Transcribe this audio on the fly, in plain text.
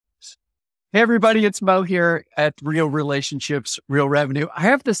Hey, everybody, it's Mo here at Real Relationships, Real Revenue. I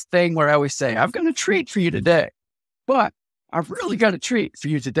have this thing where I always say, I've got a treat for you today, but I've really got a treat for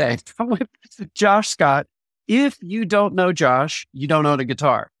you today. I'm with Josh Scott. If you don't know Josh, you don't own a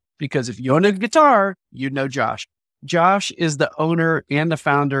guitar, because if you own a guitar, you know Josh. Josh is the owner and the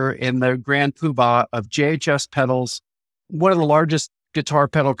founder and the grand poobah of JHS Pedals, one of the largest guitar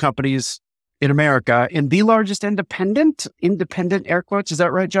pedal companies in America and the largest independent air quotes. Is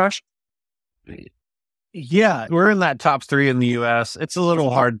that right, Josh? Yeah, we're in that top three in the US. It's a little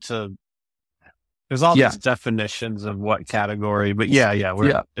hard to, there's all these definitions of what category, but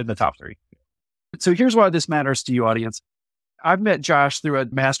we're in the top three. So here's why this matters to you, audience. I've met Josh through a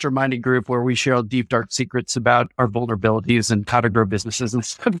masterminding group where we share deep, dark secrets about our vulnerabilities and how to grow businesses and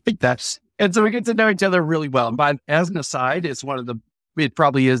stuff like that. And so we get to know each other really well. But as an aside, it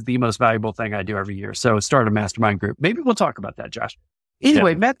probably is the most valuable thing I do every year. So start a mastermind group. Maybe we'll talk about that, Josh.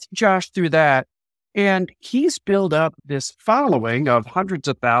 Anyway, met Josh through that, and he's built up this following of hundreds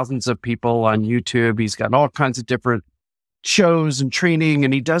of thousands of people on YouTube. He's got all kinds of different shows and training,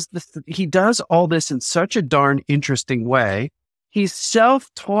 and he does all this in such a darn interesting way. He's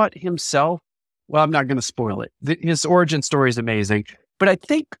self-taught himself. Well, I'm not going to spoil it. His origin story is amazing, but I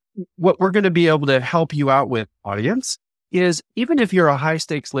think what we're going to be able to help you out with, audience, is even if you're a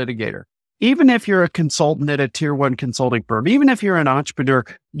high-stakes litigator, even if you're a consultant at a tier 1 consulting firm, even if you're an entrepreneur,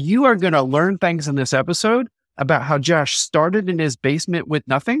 you are going to learn things in this episode about how Josh started in his basement with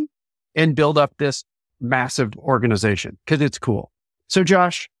nothing and build up this massive organization, because it's cool. So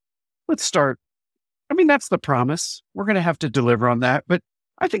Josh, let's start. I mean, that's the promise. We're going to have to deliver on that, but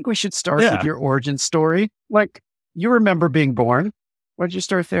I think we should start with your origin story. Like, you remember being born. Why did you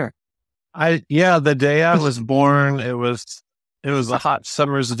start there? The day I was born, it was a hot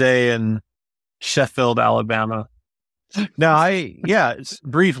summer's day in Sheffield, Alabama. Now,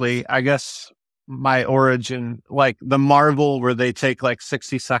 briefly, I guess my origin, like the Marvel where they take like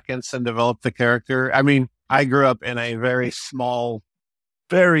 60 seconds and develop the character. I mean, I grew up in a very small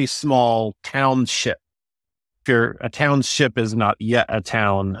township. A township is not yet a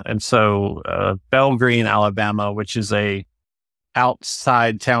town. And so Belle Green, Alabama, which is a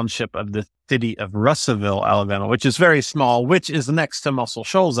outside township of the city of Russellville, Alabama, which is very small, which is next to Muscle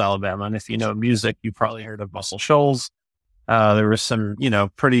Shoals, Alabama. And if you know music, you probably heard of Muscle Shoals. There was some,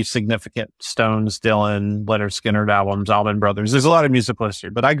 pretty significant Stones, Dylan, Leonard Skinner albums, Allman Brothers. There's a lot of musical history,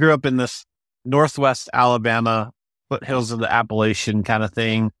 but I grew up in this Northwest Alabama, foothills of the Appalachian kind of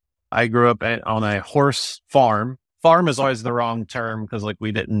thing. I grew up on a horse farm. Farm is always the wrong term because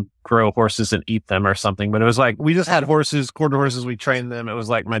we didn't grow horses and eat them or something, but it was like, we just had horses, quarter horses. We trained them. It was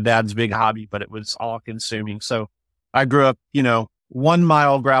like my dad's big hobby, but it was all consuming. So I grew up, 1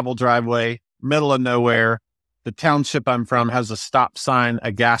 mile gravel driveway, middle of nowhere. The township I'm from has a stop sign,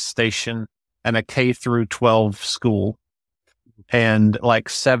 a gas station, and a K through 12 school, and like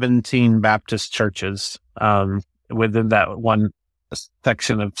 17 Baptist churches, within that one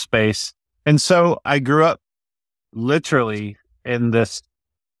section of space. And so I grew up literally in this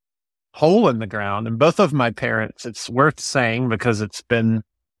hole in the ground. And both of my parents, it's worth saying because it's been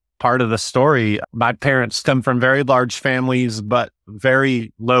part of the story. My parents come from very large families, but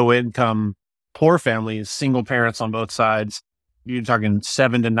very low income, poor families, single parents on both sides. You're talking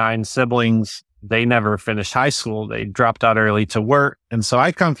 7 to 9 siblings. They never finished high school. They dropped out early to work. And so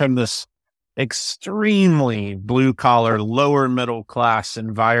I come from this extremely blue collar, lower middle class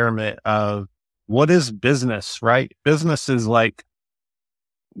environment of what is business, right? Business is like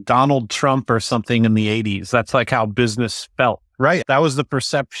Donald Trump or something in the 80s. That's like how business felt, right? That was the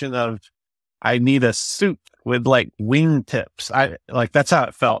perception of, I need a suit with like wingtips. That's how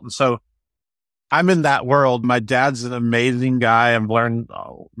it felt. And so I'm in that world. My dad's an amazing guy. I've learned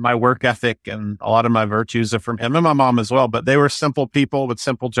my work ethic and a lot of my virtues are from him and my mom as well, but they were simple people with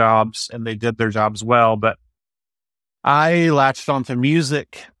simple jobs and they did their jobs well. But I latched onto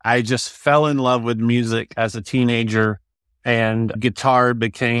music. I just fell in love with music as a teenager, and guitar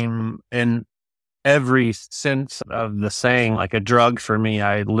became, in every sense of the saying, like a drug for me.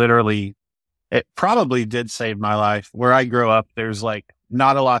 It probably did save my life. Where I grew up, there's like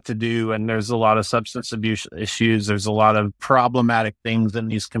not a lot to do, and there's a lot of substance abuse issues. There's a lot of problematic things in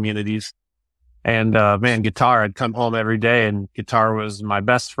these communities. And guitar, I'd come home every day and guitar was my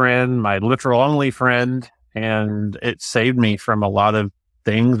best friend, my literal only friend. And it saved me from a lot of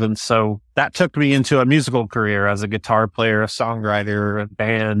things. And so that took me into a musical career as a guitar player, a songwriter,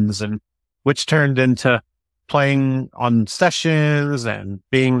 bands, and which turned into playing on sessions and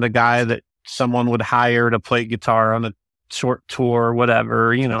being the guy that someone would hire to play guitar on a short tour,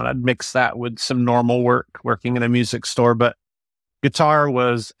 whatever, and I'd mix that with some normal work, working in a music store. But Guitar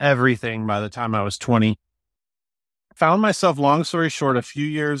was everything by the time I was 20. Found myself, long story short, a few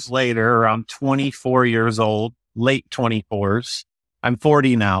years later, around 24 years old, late 24s. I'm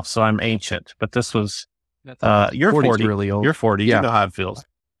 40 now, so I'm ancient, but this was, you're 40, really old. You're 40. Yeah. You know how it feels.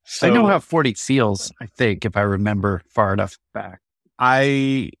 So, I know how 40 feels, I think, if I remember far enough back.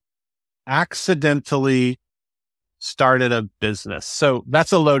 I accidentally started a business. So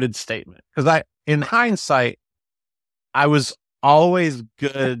that's a loaded statement because in hindsight, I was always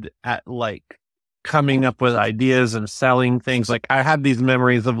good at like coming up with ideas and selling things. Like I had these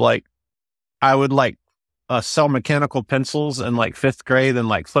memories of like, I would like sell mechanical pencils in like 5th grade and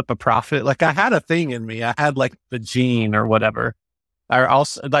like flip a profit. Like I had a thing in me. I had like the gene or whatever. I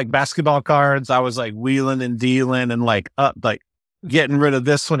also like basketball cards. I was like wheeling and dealing and like getting rid of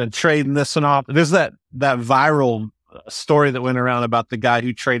this one and trading this one off. There's that viral story that went around about the guy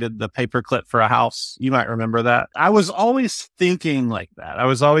who traded the paperclip for a house. You might remember that. I was always thinking like that. I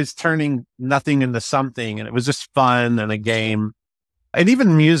was always turning nothing into something, and it was just fun and a game. And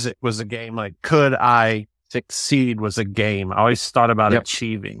even music was a game. Like, could I succeed was a game. I always thought about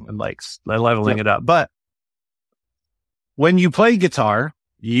achieving and like leveling it up. But when you play guitar,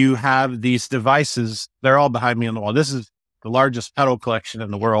 you have these devices. They're all behind me on the wall. This is the largest pedal collection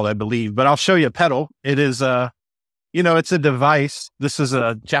in the world, I believe. But I'll show you a pedal. It is it's a device. This is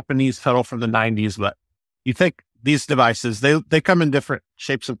a Japanese pedal from the 90s, but you take these devices, they come in different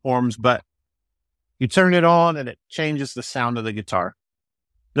shapes and forms, but you turn it on and it changes the sound of the guitar.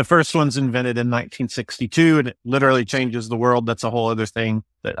 The first one's invented in 1962 and it literally changes the world. That's a whole other thing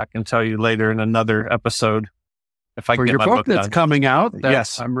that I can tell you later in another episode. If I For get your my book that's done. coming out,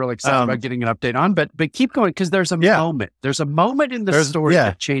 Yes. I'm really excited about getting an update on, but keep going because there's a moment. There's a moment in the story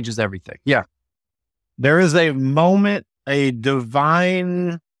that changes everything. Yeah. There is a moment, a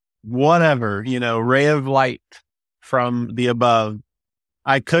divine, whatever, ray of light from the above.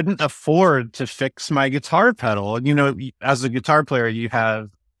 I couldn't afford to fix my guitar pedal. And, as a guitar player, you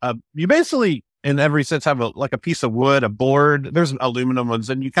basically, in every sense, have a piece of wood, a board. There's aluminum ones,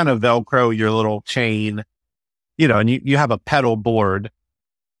 and you kind of Velcro your little chain, and you have a pedal board.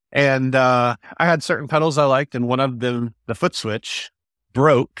 And I had certain pedals I liked, and one of them, the foot switch,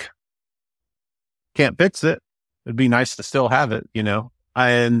 broke. Can't fix it. It'd be nice to still have it,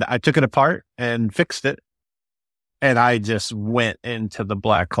 and I took it apart and fixed it. And I just went into the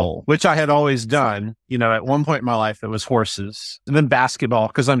black hole, which I had always done. At one point in my life, it was horses and then basketball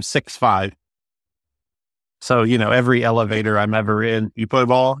because I'm 6'5". So, every elevator I'm ever in, you play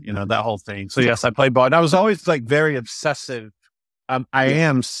ball, that whole thing. So yes, I played ball, and I was always like very obsessive. I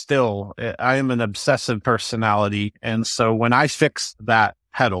am an obsessive personality. And so when I fixed that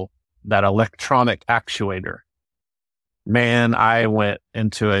pedal, that electronic actuator, man, I went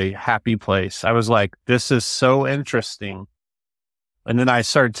into a happy place. I was like, this is so interesting. And then I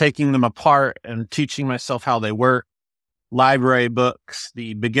started taking them apart and teaching myself how they work. Library books,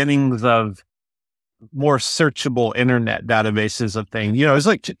 the beginnings of more searchable internet databases of things. It was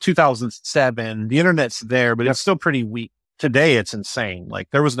like 2007. The internet's there, but it's still pretty weak. Today, it's insane.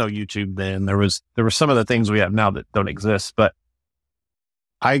 Like there was no YouTube then. There were some of the things we have now that don't exist, but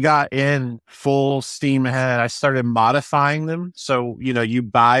I got in full steam ahead. I started modifying them. So, you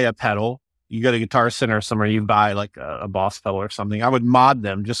buy a pedal, you go to Guitar Center or somewhere, you buy like a Boss pedal or something. I would mod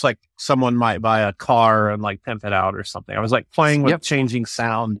them just like someone might buy a car and like pimp it out or something. I was like playing with changing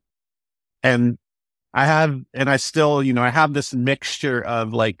sound. And I have this mixture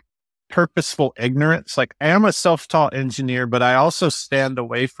of like purposeful ignorance. Like I am a self-taught engineer, but I also stand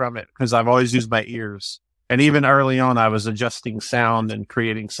away from it because I've always used my ears. And even early on, I was adjusting sound and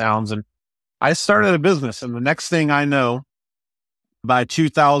creating sounds. And I started a business. And the next thing I know, by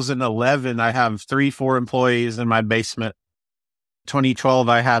 2011, I have 3-4 employees in my basement. 2012,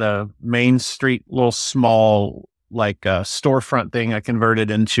 I had a Main Street, little small, like a storefront thing I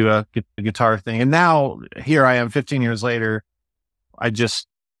converted into a guitar thing. And now here I am 15 years later. The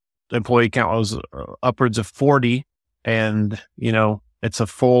employee count was upwards of 40. And, it's a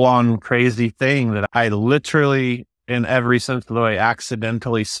full-on crazy thing that I literally, in every sense of the way,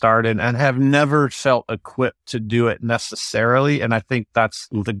 accidentally started and have never felt equipped to do it necessarily. And I think that's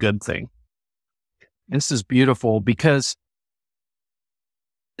the good thing. This is beautiful because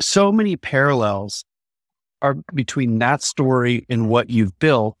so many parallels are between that story and what you've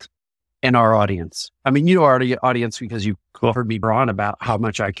built and our audience. I mean, our audience because you've heard me brawn about how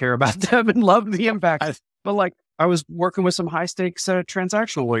much I care about them and love the impact. But I was working with some high stakes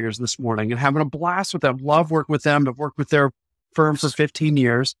transactional lawyers this morning and having a blast with them. Love working with them. I've worked with their firm for 15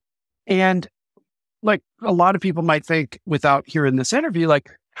 years. And like a lot of people might think without hearing this interview, like,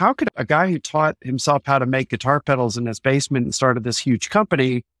 how could a guy who taught himself how to make guitar pedals in his basement and started this huge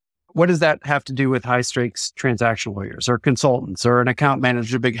company, what does that have to do with high stakes transaction lawyers or consultants or an account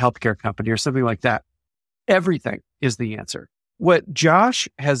manager, at a big healthcare company or something like that? Everything is the answer. What Josh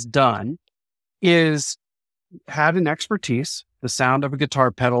has done is had an expertise, the sound of a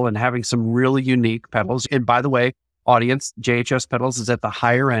guitar pedal and having some really unique pedals. And by the way, audience, JHS Pedals is at the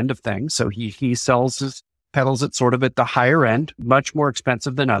higher end of things. So he sells his pedals at sort of at the higher end, much more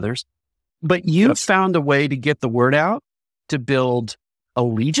expensive than others. But you found a way to get the word out, to build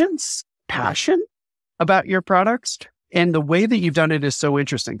allegiance, passion about your products. And the way that you've done it is so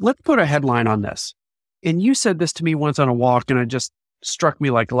interesting. Let's put a headline on this. And you said this to me once on a walk, and it just struck me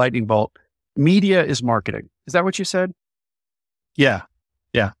like a lightning bolt. Media is marketing. Is that what you said? Yeah.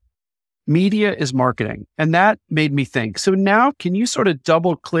 Yeah. Media is marketing. And that made me think. So now can you sort of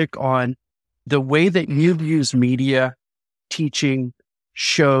double click on the way that you've used media, teaching,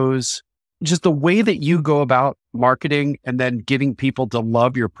 shows, just the way that you go about marketing and then getting people to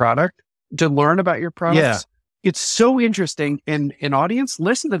love your product, to learn about your products? Yeah. It's so interesting. And an audience,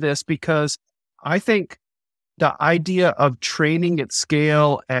 listen to this, because I think the idea of training at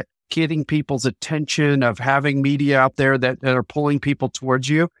scale, at getting people's attention, of having media out there that are pulling people towards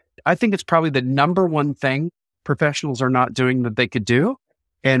you, I think it's probably the number one thing professionals are not doing that they could do.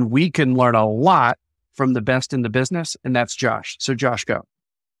 And we can learn a lot from the best in the business. And that's Josh. So Josh, go.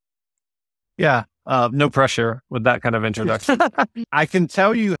 Yeah. No pressure with that kind of introduction. I can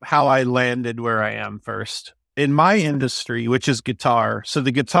tell you how I landed where I am first. In my industry, which is guitar, so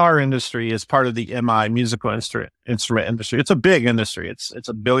the guitar industry is part of the MI, musical instrument industry. It's a big industry. It's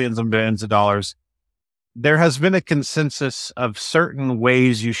a billions and billions of dollars. There has been a consensus of certain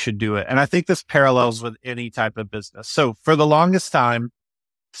ways you should do it. And I think this parallels with any type of business. So for the longest time,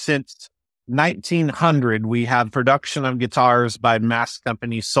 since 1900, we had production of guitars by mass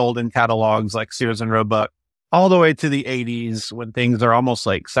companies sold in catalogs like Sears and Roebuck, all the way to the 80s when things are almost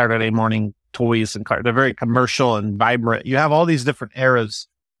like Saturday morning toys and cars. They're very commercial and vibrant. You have all these different eras,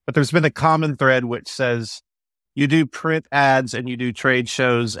 but there's been a common thread which says you do print ads and you do trade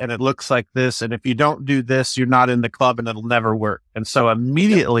shows and it looks like this. And if you don't do this, you're not in the club and it'll never work. And so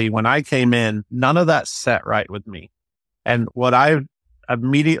immediately when I came in, none of that set right with me. And what I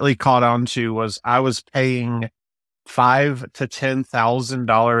immediately caught on to was I was paying $5,000 to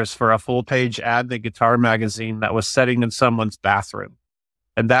 $10,000 for a full page ad in the guitar magazine that was setting in someone's bathroom.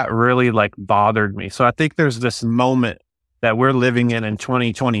 And that really like bothered me. So I think there's this moment that we're living in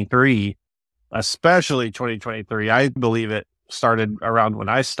 2023, especially 2023. I believe it started around when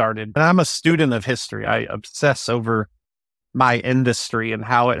I started. And I'm a student of history. I obsess over my industry and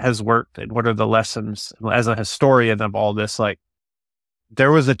how it has worked and what are the lessons. As a historian of all this, like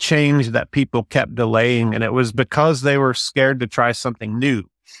there was a change that people kept delaying, and it was because they were scared to try something new.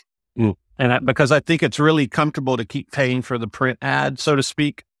 And because I think it's really comfortable to keep paying for the print ad, so to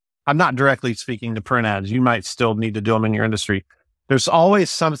speak. I'm not directly speaking to print ads. You might still need to do them in your industry. There's always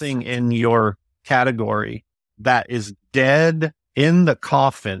something in your category that is dead in the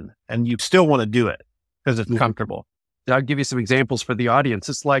coffin, and you still want to do it because it's comfortable. I'll give you some examples for the audience.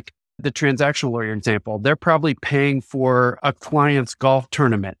 It's like the transactional lawyer example. They're probably paying for a client's golf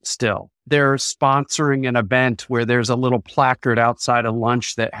tournament still. They're sponsoring an event where there's a little placard outside of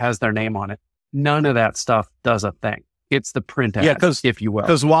lunch that has their name on it. None of that stuff does a thing. It's the print ad, if you will.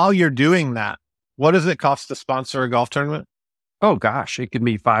 Because while you're doing that, what does it cost to sponsor a golf tournament? Oh gosh, it can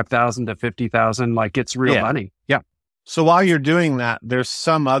be $5,000 to $50,000. Like it's real money. Yeah. So while you're doing that, there's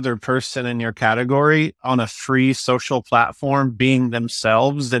some other person in your category on a free social platform being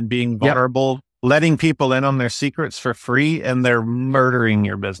themselves and being vulnerable, letting people in on their secrets for free, and they're murdering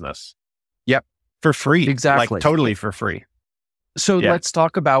your business. Yep. For free. Exactly. Like totally for free. So let's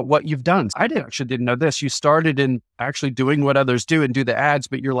talk about what you've done. I actually didn't know this. You started in actually doing what others do and do the ads,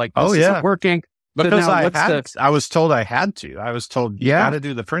 but you're like, this isn't working. Because I was told I had to. I was told, you got to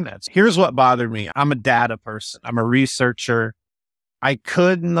do the print ads. Here's what bothered me. I'm a data person. I'm a researcher. I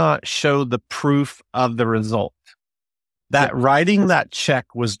could not show the proof of the result. That writing that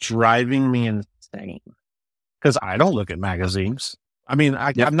check was driving me insane because I don't look at magazines. I mean,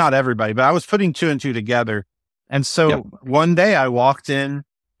 I'm not everybody, but I was putting two and two together. And so one day I walked in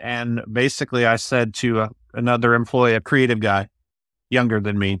and basically I said to another employee, a creative guy, younger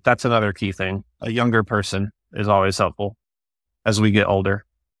than me. That's another key thing. A younger person is always helpful as we get older.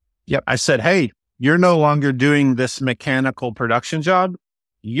 I said, hey, you're no longer doing this mechanical production job.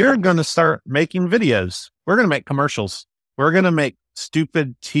 You're going to start making videos. We're going to make commercials. We're going to make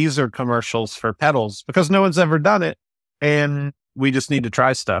stupid teaser commercials for pedals because no one's ever done it. And we just need to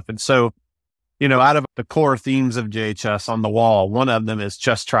try stuff. And so out of the core themes of JHS on the wall, one of them is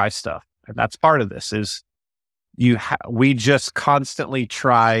just try stuff. And that's part of this is we just constantly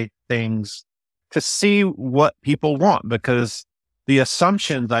try things to see what people want, because the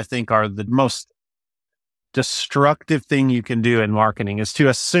assumptions, I think, are the most destructive thing you can do in marketing, is to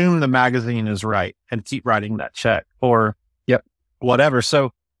assume the magazine is right and keep writing that check or whatever.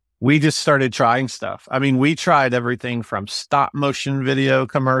 So we just started trying stuff. I mean, we tried everything from stop motion video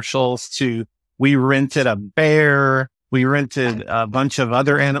commercials to we rented a bear. We rented a bunch of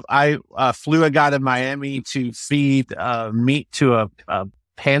other animals. I flew a guy to Miami to feed meat to a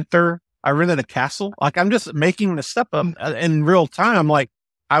panther. I rented a castle. Like, I'm just making this stuff up in real time. I'm like,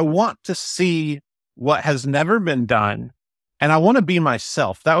 I want to see what has never been done. And I want to be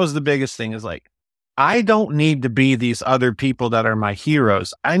myself. That was the biggest thing, is like, I don't need to be these other people that are my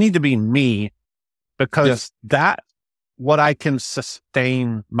heroes. I need to be me, because that's what I can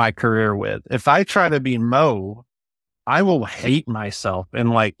sustain my career with. If I try to be Mo, I will hate myself in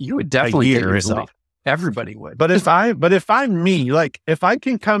like you would definitely a hate year. yourself. Everybody would. But if I'm me, like if I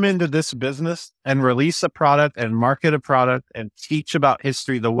can come into this business and release a product and market a product and teach about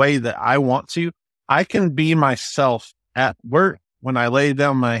history the way that I want to, I can be myself at work, when I lay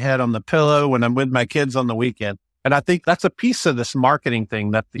down my head on the pillow, when I'm with my kids on the weekend. And I think that's a piece of this marketing thing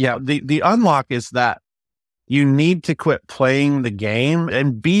that the unlock is that you need to quit playing the game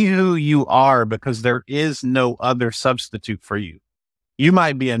and be who you are, because there is no other substitute for you. You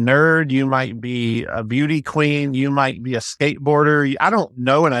might be a nerd. You might be a beauty queen. You might be a skateboarder. I don't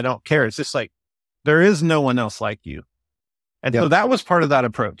know. And I don't care. It's just like, there is no one else like you. And so that was part of that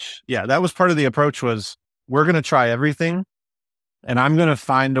approach. Yeah. That was part of the approach, was we're going to try everything. And I'm going to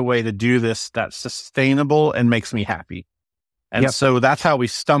find a way to do this that's sustainable and makes me happy. And so that's how we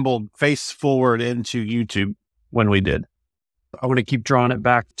stumbled face forward into YouTube when we did. I want to keep drawing it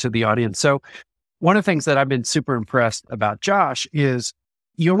back to the audience. So one of the things that I've been super impressed about Josh is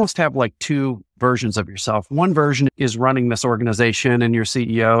you almost have like two versions of yourself. One version is running this organization and you're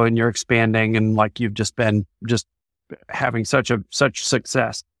CEO and you're expanding and like you've just been having such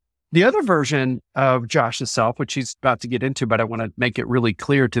success. The other version of Josh's self, which he's about to get into, but I want to make it really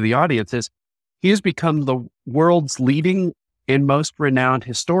clear to the audience, is he has become the world's leading and most renowned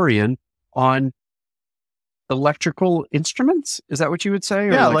historian on electrical instruments. Is that what you would say?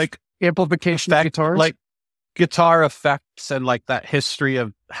 Or yeah, like amplification of guitars? Like guitar effects and like that history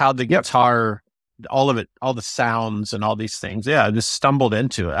of how the guitar, all of it, all the sounds and all these things. Yeah, I just stumbled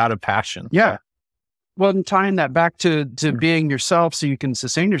into it out of passion. Yeah. Well, and tying that back to being yourself so you can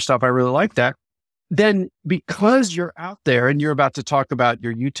sustain yourself, I really like that. Then because you're out there and you're about to talk about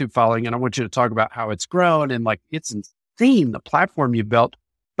your YouTube following, and I want you to talk about how it's grown and like it's insane, the platform you built.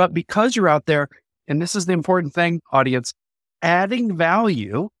 But because you're out there, and this is the important thing, audience, adding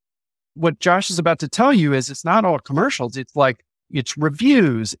value, what Josh is about to tell you is it's not all commercials. It's like, it's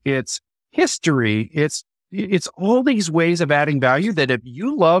reviews, it's history, it's all these ways of adding value that if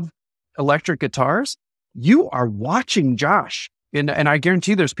you love electric guitars, you are watching Josh. And I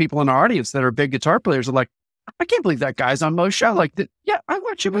guarantee there's people in our audience that are big guitar players are like, I can't believe that guy's on Mo's show. Like, I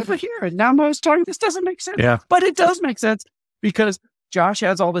watch him over here. And now Mo's talking, this doesn't make sense. Yeah. But it does make sense because Josh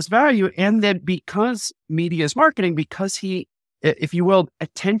has all this value. And then because media is marketing, because he, if you will,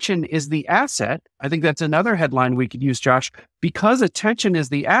 attention is the asset. I think that's another headline we could use, Josh. Because attention is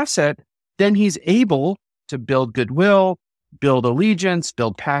the asset, then he's able to build goodwill, build allegiance,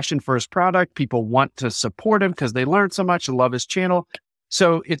 build passion for his product. People want to support him because they learn so much and love his channel.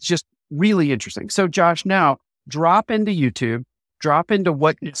 So it's just really interesting. So Josh, now drop into YouTube, drop into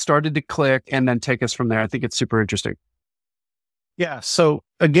what started to click, and then take us from there. I think it's super interesting. Yeah. So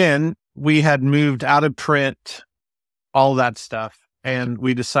again, we had moved out of print, all that stuff. And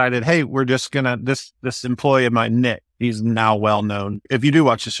we decided, hey, we're just going to, this employee of mine, Nick, he's now well known. If you do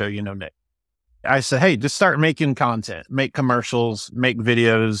watch the show, you know Nick. I said, hey, just start making content, make commercials, make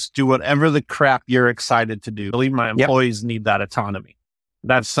videos, do whatever the crap you're excited to do. I believe my employees need that autonomy.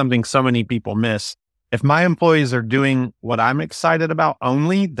 That's something so many people miss. If my employees are doing what I'm excited about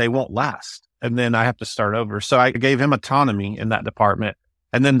only, they won't last. And then I have to start over. So I gave him autonomy in that department.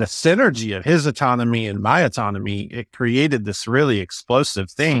 And then the synergy of his autonomy and my autonomy, it created this really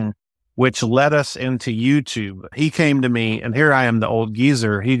explosive thing, which led us into YouTube. He came to me, and here I am, the old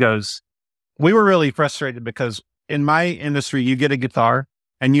geezer. He goes, we were really frustrated because in my industry, you get a guitar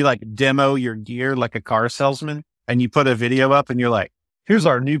and you like demo your gear like a car salesman, and you put a video up and you're like, here's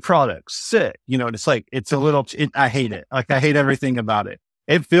our new product. Sick. You know, it's like, it's a little, I hate it. Like I hate everything about it.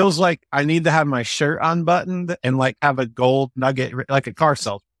 It feels like I need to have my shirt unbuttoned and like have a gold nugget, like a car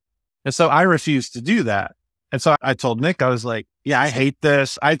salesman. And so I refused to do that. And so I told Nick, I was like, yeah, I hate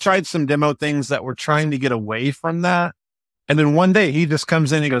this. I tried some demo things that were trying to get away from that. And then one day he just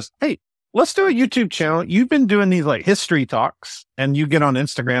comes in and he goes, hey, let's do a YouTube channel. You've been doing these like history talks and you get on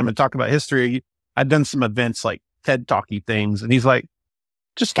Instagram and talk about history. I've done some events like TED Talky things. And he's like,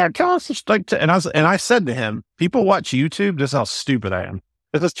 just start telling us and I said to him, people watch YouTube. This is how stupid I am.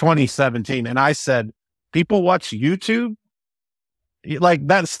 This is 2017. And I said, people watch YouTube. Like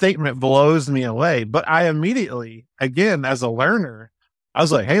that statement blows me away. But I immediately, again, as a learner, I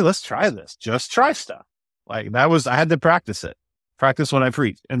was like, hey, let's try this. Just try stuff. Like I had to practice when I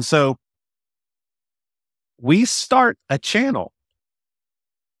preach. And so we start a channel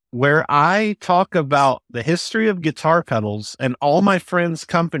where I talk about the history of guitar pedals and all my friends'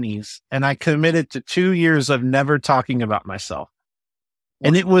 companies. And I committed to 2 years of never talking about myself.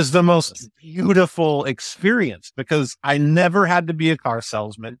 And it was the most beautiful experience because I never had to be a car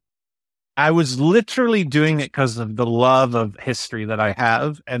salesman. I was literally doing it because of the love of history that I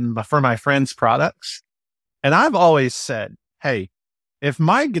have and for my friends' products. And I've always said, hey, if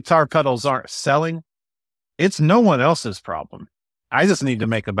my guitar pedals aren't selling, it's no one else's problem. I just need to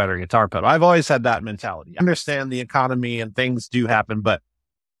make a better guitar pedal. I've always had that mentality. I understand the economy and things do happen, but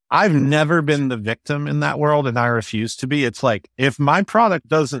I've never been the victim in that world and I refuse to be. It's like, if my product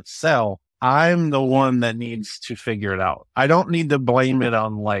doesn't sell, I'm the one that needs to figure it out. I don't need to blame it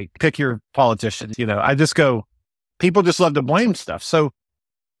on like, pick your politicians. I just go, people just love to blame stuff. So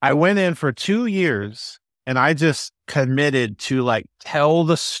I went in for 2 years and I just committed to like tell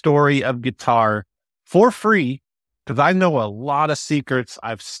the story of guitar for free because I know a lot of secrets.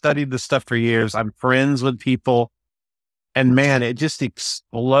 I've studied this stuff for years. I'm friends with people. And man, it just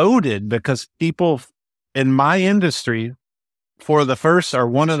exploded because people in my industry for the first or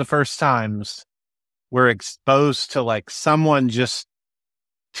one of the first times were exposed to like someone just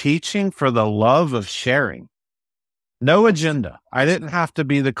teaching for the love of sharing. No agenda. I didn't have to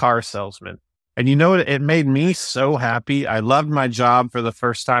be the car salesman. And you know what? It made me so happy. I loved my job for the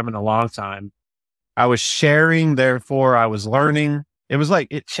first time in a long time. I was sharing, therefore I was learning. It was like,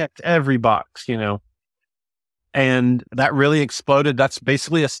 it checked every box, and that really exploded. That's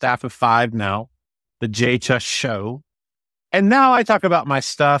basically a staff of 5 now, the JHS show. And now I talk about my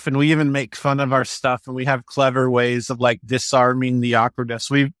stuff and we even make fun of our stuff and we have clever ways of like disarming the awkwardness.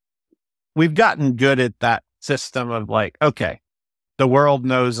 We've gotten good at that system of like, okay, the world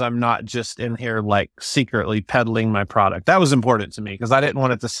knows I'm not just in here like secretly peddling my product. That was important to me because I didn't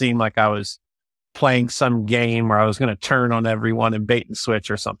want it to seem like I was playing some game where I was going to turn on everyone and bait and switch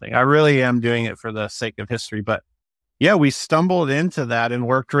or something. I really am doing it for the sake of history. But yeah, we stumbled into that and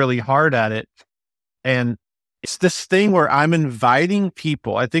worked really hard at it. And it's this thing where I'm inviting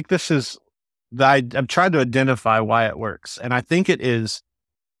people. I think this is I've tried to identify why it works. And I think it is,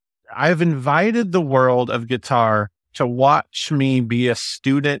 I've invited the world of guitar to watch me be a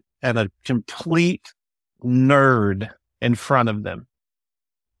student and a complete nerd in front of them.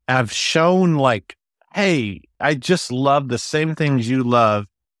 I've shown like, hey, I just love the same things you love.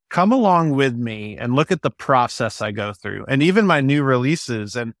 Come along with me and look at the process I go through. And even my new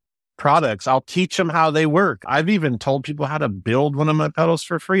releases and products, I'll teach them how they work. I've even told people how to build one of my pedals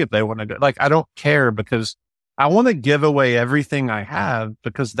for free if they want to go. Like, I don't care because I want to give away everything I have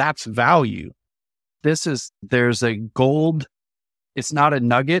because that's value. There's a gold. It's not a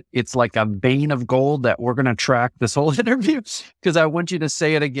nugget. It's like a vein of gold that we're going to track this whole interview because I want you to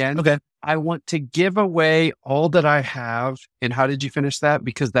say it again. Okay. I want to give away all that I have. And how did you finish that?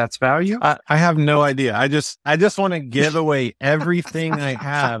 Because that's value. I have no idea. I just want to give away everything I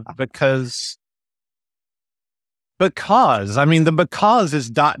have because I mean, the because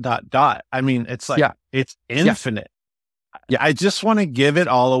is ... I mean, it's like, it's infinite. Yeah. I just want to give it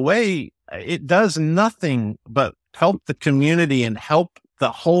all away. It does nothing but help the community and help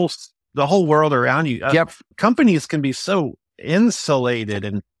the whole world around you. Companies can be so insulated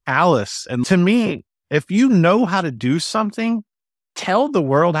and callous. And to me, if you know how to do something, tell the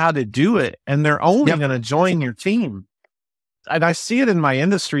world how to do it. And they're only going to join your team. And I see it in my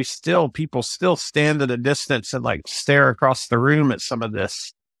industry still. People still stand at a distance and like stare across the room at some of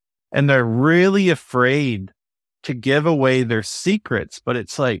this. And they're really afraid to give away their secrets. But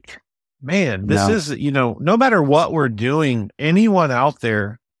it's like, man, this is, no matter what we're doing, anyone out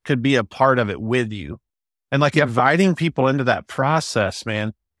there could be a part of it with you. And like inviting people into that process,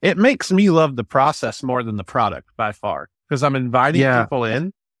 man, it makes me love the process more than the product by far. Because I'm inviting people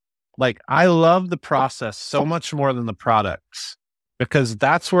in. Like, I love the process so much more than the products because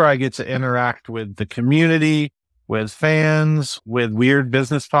that's where I get to interact with the community, with fans, with weird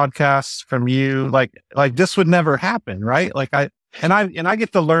business podcasts from you. Like this would never happen, right? Like I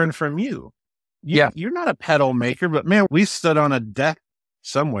get to learn from you. you're not a pedal maker, but man, we stood on a deck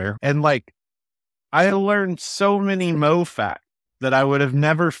somewhere and like, I learned so many facts that I would have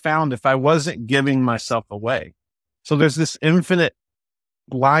never found if I wasn't giving myself away. So there's this infinite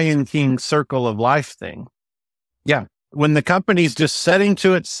Lion King circle of life thing. Yeah. When the company's just setting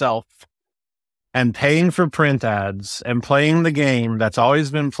to itself and paying for print ads and playing the game that's always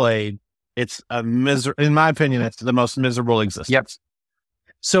been played, it's in my opinion, it's the most miserable existence. Yep.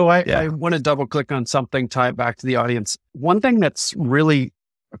 So I want to double click on something, tie it back to the audience. One thing that's really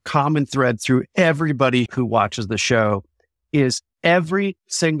a common thread through everybody who watches the show is every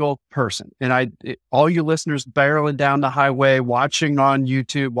single person. And all you listeners barreling down the highway, watching on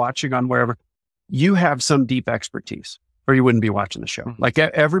YouTube, watching on wherever, you have some deep expertise or you wouldn't be watching the show. Mm-hmm. Like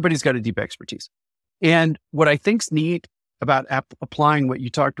everybody's got a deep expertise. And what I think's neat about applying what you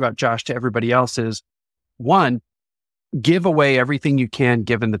talked about, Josh, to everybody else is, one, give away everything you can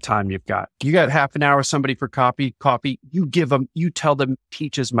given the time you've got. You got half an hour, somebody for coffee, you tell them,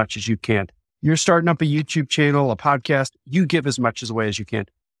 teach as much as you can. You're starting up a YouTube channel, a podcast, you give as much away as you can.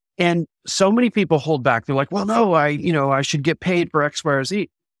 And so many people hold back. They're like, well, no, I should get paid for X, Y, or Z.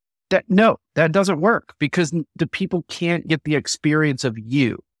 That doesn't work because the people can't get the experience of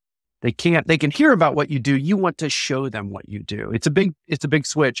you. They can hear about what you do. You want to show them what you do. It's a big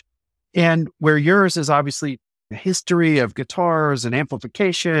switch. And where yours is obviously a history of guitars and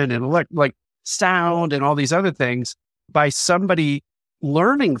amplification and like sound and all these other things, by somebody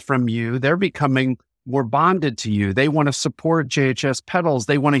learning from you, they're becoming more bonded to you. They want to support JHS Pedals.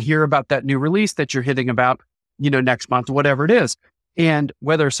 They want to hear about that new release that you're hitting about, next month, whatever it is. And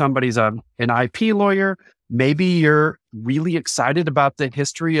whether somebody's an IP lawyer, maybe you're really excited about the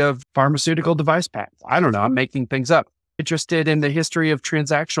history of pharmaceutical device patents. I don't know. I'm making things up. Interested in the history of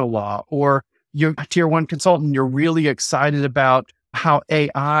transactional law, or you're a tier one consultant. You're really excited about how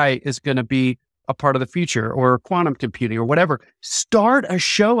AI is going to be a part of the future, or quantum computing or whatever. Start a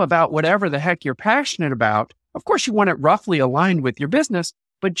show about whatever the heck you're passionate about. Of course, you want it roughly aligned with your business,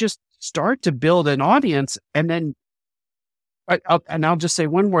 but just start to build an audience. And then I'll just say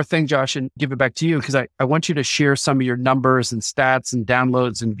one more thing, Josh, and give it back to you, because I want you to share some of your numbers and stats and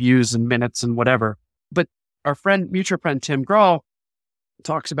downloads and views and minutes and whatever. But our mutual friend, Tim Grahl,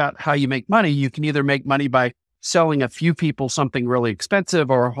 talks about how you make money. You can either make money by selling a few people something really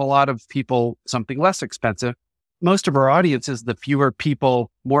expensive or a whole lot of people something less expensive. Most of our audience is the fewer people,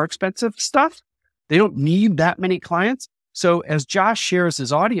 more expensive stuff. They don't need that many clients. So as Josh shares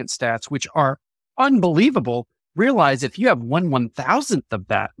his audience stats, which are unbelievable, realize if you have 1/1000th of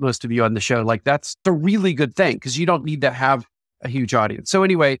that, most of you on the show, like that's a really good thing because you don't need to have a huge audience. So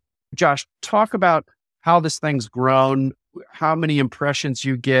anyway, Josh, talk about how this thing's grown, how many impressions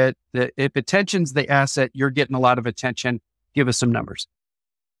you get. If attention's the asset, you're getting a lot of attention. Give us some numbers.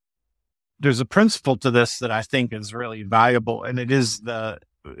 There's a principle to this that I think is really valuable, and it is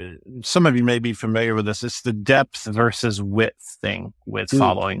some of you may be familiar with this. It's the depth versus width thing with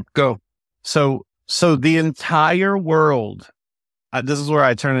following. Go. So the entire world, this is where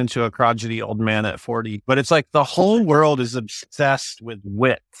I turn into a crotchety old man at 40, but it's like the whole world is obsessed with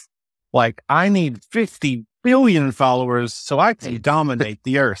width. Like I need 50 billion followers so I can dominate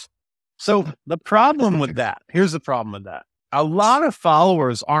the earth. So the problem with that, here's the problem with that. A lot of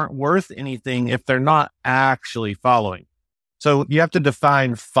followers aren't worth anything if they're not actually following. So you have to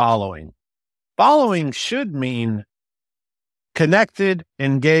define following. Following should mean connected,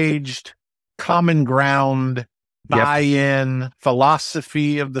 engaged, common ground, buy-in,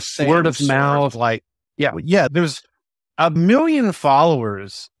 philosophy of the same word of mouth. There's 1 million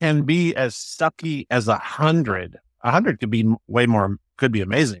followers can be as sucky as 100. 100 could be way more, could be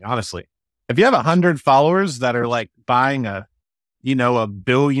amazing, honestly. If you have 100 followers that are like buying a $1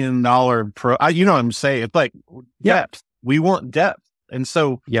 billion you know what I'm saying? It's like depth. We want depth. And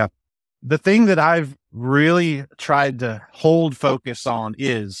so, the thing that I've really tried to hold focus on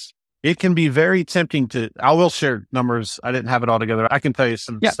is it can be very tempting I will share numbers. I didn't have it all together. I can tell you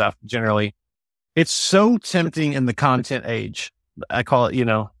some stuff generally. It's so tempting in the content age. I call it,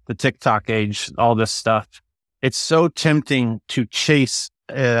 the TikTok age, all this stuff. It's so tempting to chase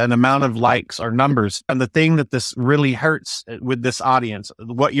an amount of likes or numbers. And the thing that this really hurts with this audience,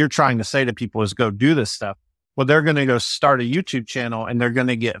 what you're trying to say to people is go do this stuff. Well, they're going to go start a YouTube channel and they're going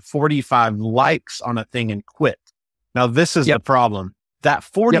to get 45 likes on a thing and quit. Now, this is the problem. That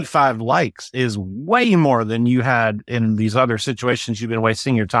 45 likes is way more than you had in these other situations you've been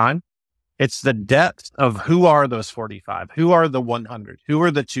wasting your time. It's the depth of who are those 45, who are the 100, who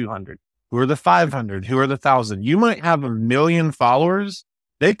are the 200, who are the 500, who are the 1,000. You might have 1 million followers.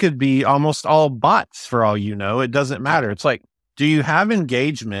 They could be almost all bots for all you know. It doesn't matter. It's like, do you have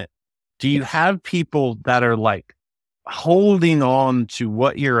engagement Do you have people that are like holding on to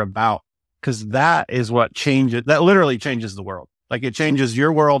what you're about? Because that is what changes, that literally changes the world. Like it changes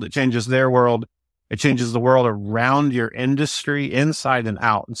your world, it changes their world, it changes the world around your industry inside and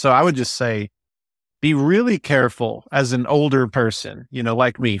out. And so I would just say, be really careful as an older person,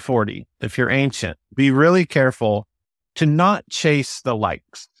 like me, 40, if you're ancient, be really careful to not chase the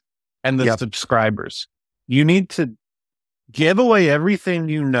likes and the subscribers. You need to give away everything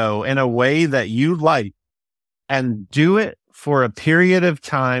you know in a way that you like and do it for a period of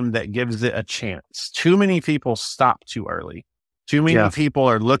time that gives it a chance. Too many people stop too early. Too many people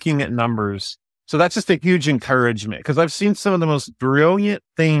are looking at numbers. So that's just a huge encouragement, because I've seen some of the most brilliant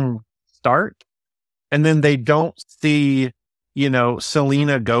things start and then they don't see,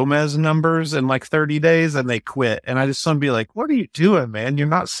 Selena Gomez numbers in like 30 days and they quit. And I just want to be like, what are you doing, man? You're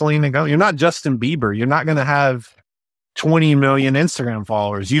not Selena Gomez. You're not Justin Bieber. You're not going to have 20 million Instagram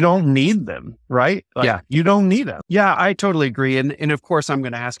followers. You don't need them, right? You don't need them. Yeah, I totally agree. And of course, I'm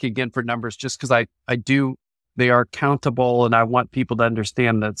going to ask you again for numbers just because I do, they are countable and I want people to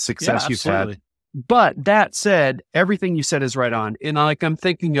understand the success you've had. But that said, everything you said is right on. And I'm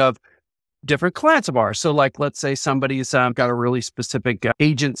thinking of different clients of ours. So let's say somebody's got a really specific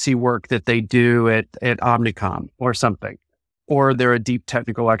agency work that they do at Omnicom or something, or they're a deep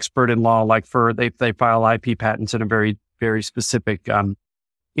technical expert in law, they file IP patents in a very, very specific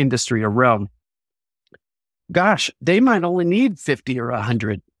industry or realm. Gosh, they might only need 50 or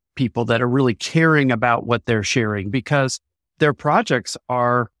 100 people that are really caring about what they're sharing, because their projects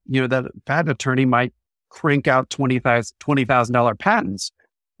are, that patent attorney might crank out $20,000 patents.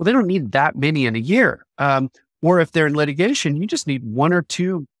 Well, they don't need that many in a year. Or if they're in litigation, you just need one or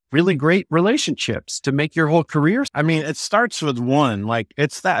two really great relationships to make your whole career. I mean, it starts with one. Like,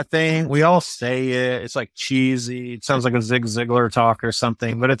 it's that thing. We all say it. It's like cheesy. It sounds like a Zig Ziglar talk or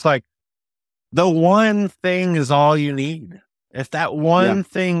something, but it's like the one thing is all you need. If that one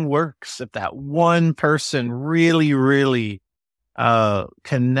thing works, if that one person really, really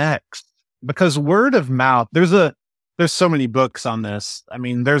connects, because word of mouth, there's so many books on this. I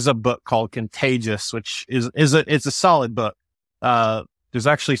mean, there's a book called Contagious, which it's a solid book. There's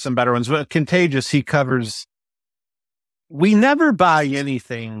actually some better ones, but Contagious, he covers, we never buy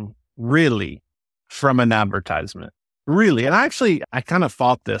anything really from an advertisement, really. And I kind of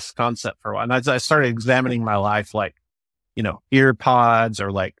fought this concept for a while. And as I started examining my life, like, ear pods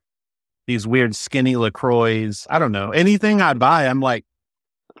or like these weird skinny LaCroix, I don't know, anything I buy, I'm like,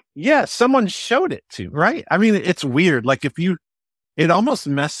 yeah, someone showed it to, right? I mean, it's weird. Like it almost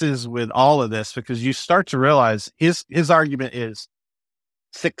messes with all of this, because you start to realize his argument is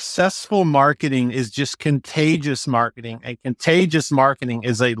successful marketing is just contagious marketing, and contagious marketing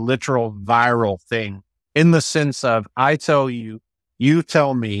is a literal viral thing, in the sense of, I tell you, you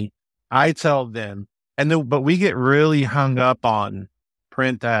tell me, I tell them. But we get really hung up on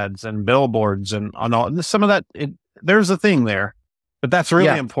print ads and billboards and on all some of that. There's a thing there, but that's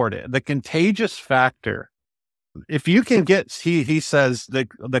really important. The contagious factor. If you can get, he says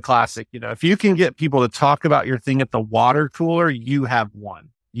the classic, if you can get people to talk about your thing at the water cooler, you have won.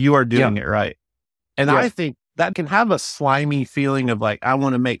 You are doing it right. And I think that can have a slimy feeling of like, I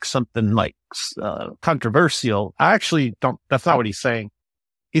want to make something like controversial. I actually don't, that's not what he's saying.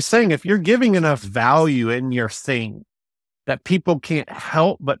 He's saying if you're giving enough value in your thing that people can't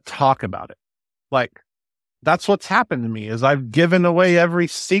help but talk about it. Like, that's what's happened to me, is I've given away every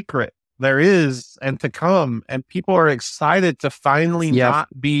secret there is and to come. And people are excited to finally not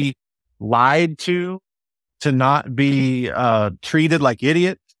be lied to not be treated like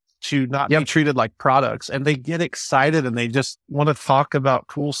idiots, to not be treated like products. And they get excited and they just want to talk about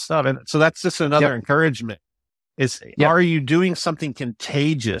cool stuff. And so that's just another encouragement. Are you doing something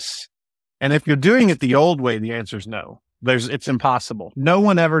contagious? And if you're doing it the old way, the answer is no. It's impossible. No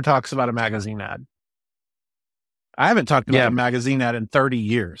one ever talks about a magazine ad. I haven't talked about a magazine ad in 30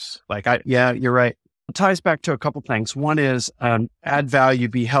 years. You're right. It ties back to a couple things. One is add value,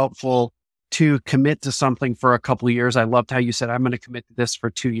 be helpful, to commit to something for a couple of years. I loved how you said, I'm going to commit to this for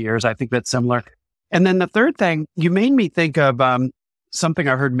 2 years. I think that's similar. And then the third thing, you made me think of something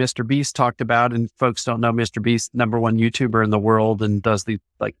I heard Mr. Beast talked about, and folks don't know Mr. Beast, #1 YouTuber in the world, and does these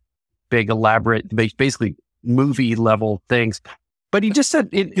like big, elaborate, basically movie level things. But he just said,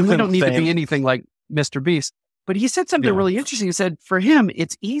 we don't need to be anything like Mr. Beast. But he said something really interesting. He said, for him,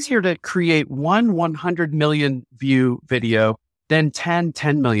 it's easier to create one 100 million view video than 10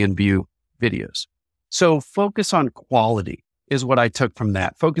 million view videos. So focus on quality is what I took from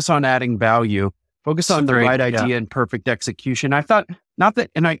that. Focus on adding value. Focus on the right idea and perfect execution. I thought, not that,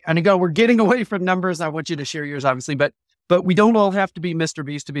 and I go, we're getting away from numbers. I want you to share yours, obviously, but But we don't all have to be Mr.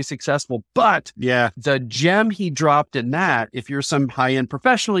 Beast to be successful. But the gem he dropped in that, if you're some high-end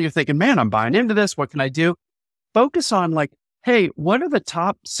professional, you're thinking, man, I'm buying into this. What can I do? Focus on like, hey, what are the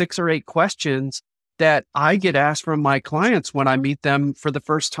top 6 or 8 questions that I get asked from my clients when I meet them for the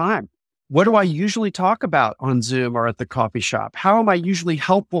first time? What do I usually talk about on Zoom or at the coffee shop? How am I usually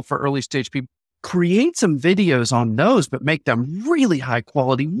helpful for early stage people? Create some videos on those, but make them really high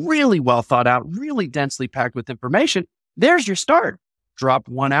quality, really well thought out, really densely packed with information. There's your start. Drop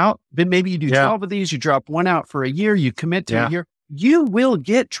one out, but maybe you do 12 of these, you drop one out for a year, you commit to a year, you will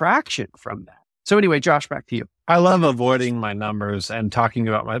get traction from that. So anyway, Josh, back to you. I love avoiding my numbers and talking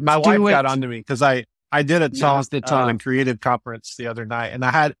about my wife got onto me because I did a talk at a creative conference the other night, and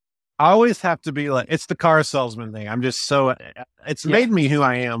I always have to be like, it's the car salesman thing. I'm just it's made me who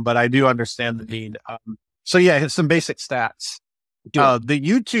I am, but I do understand the need. So here's some basic stats. The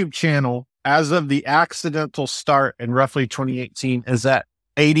YouTube channel, as of the accidental start in roughly 2018, is at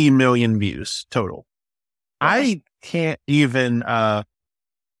 80 million views total. I can't even,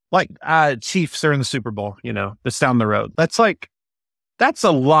 Chiefs are in the Super Bowl, that's down the road. That's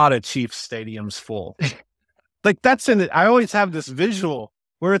a lot of Chiefs stadiums full. I always have this visual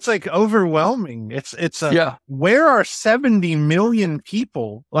where it's like overwhelming. Where are 70 million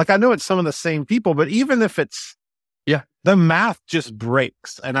people? Like, I know it's some of the same people, but even if it's, the math just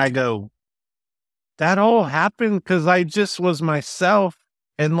breaks. And I go, that all happened because I just was myself,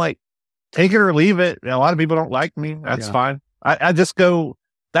 and take it or leave it. A lot of people don't like me. That's fine. I just go,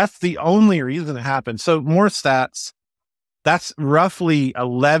 that's the only reason it happened. So more stats. That's roughly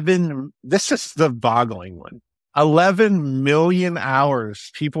 11. This is the boggling one. 11 million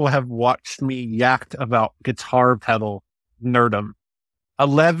hours people have watched me yak about guitar pedal nerdum.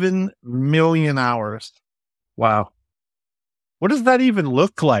 11 million hours. Wow. What does that even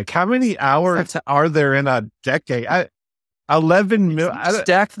look like? How many hours are there in a decade? 11 million.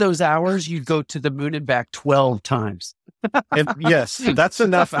 Stack those hours, you'd go to the moon and back 12 times. Yes, that's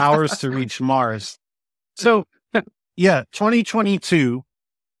enough hours to reach Mars. So, 2022,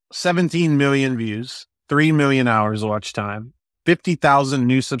 17 million views, 3 million hours watch time, 50,000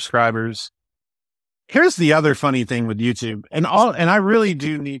 new subscribers. Here's the other funny thing with YouTube, and I really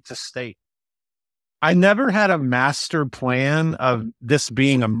do need to state, I never had a master plan of this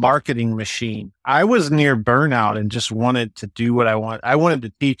being a marketing machine. I was near burnout and just wanted to do what I want. I wanted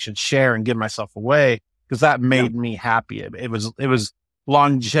to teach and share and give myself away because that made me happy. It was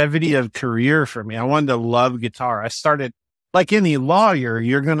longevity of career for me. I wanted to love guitar. I started, like any lawyer,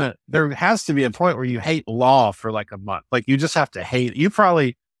 there has to be a point where you hate law for like a month. Like, you just have to hate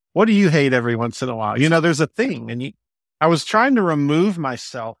it. What do you hate every once in a while? There's a thing. And I was trying to remove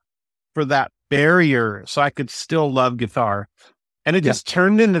myself for that barrier so I could still love guitar. And it just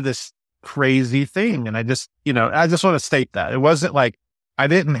turned into this crazy thing. And I just want to state that. It wasn't like I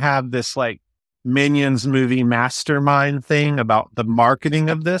didn't have this Minions movie mastermind thing about the marketing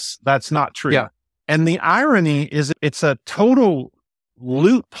of this. That's not true. Yeah. And the irony is it's a total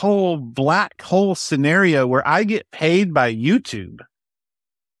loophole, black hole scenario where I get paid by YouTube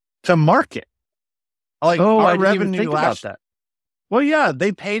to market. I didn't even think about that. Well, yeah,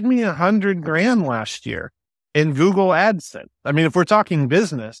 they paid me $100,000 last year in Google AdSense. I mean, if we're talking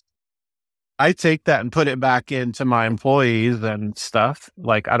business, I take that and put it back into my employees and stuff.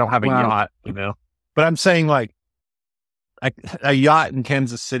 I don't have a yacht, but I'm saying a yacht in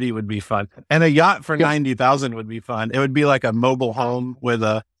Kansas City would be fun, and a yacht for 90,000 would be fun. It would be like a mobile home with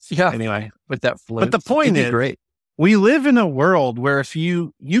anyway, with that float. But the point is, great. We live in a world where if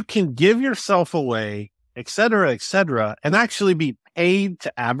you can give yourself away, et cetera, and actually be paid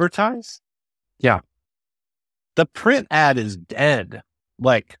to advertise. Yeah. The print ad is dead.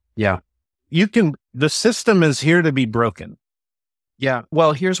 The system is here to be broken. Yeah.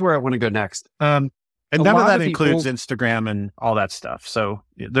 Well, here's where I want to go next. And none of that includes Instagram and all that stuff. So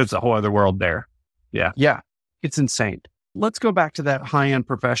there's a whole other world there. Yeah. Yeah. It's insane. Let's go back to that high-end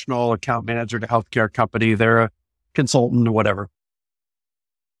professional account manager to healthcare company. They're a consultant or whatever.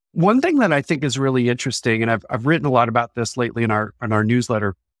 One thing that I think is really interesting, and I've written a lot about this lately in our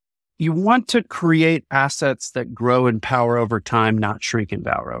newsletter, you want to create assets that grow in power over time, not shrink in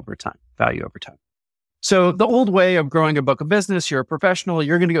value over time. So the old way of growing a book of business, you're a professional,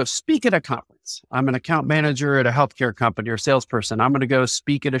 you're going to go speak at a conference. I'm an account manager at a healthcare company or salesperson. I'm going to go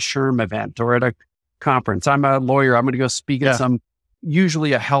speak at a SHRM event or at a conference. I'm a lawyer. I'm going to go speak at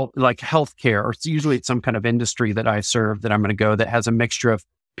usually healthcare, or it's usually it's some kind of industry that I serve that I'm going to go that has a mixture of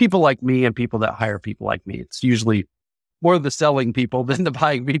people like me and people that hire people like me. It's usually more the selling people than the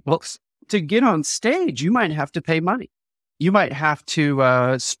buying people. To get on stage, you might have to pay money. You might have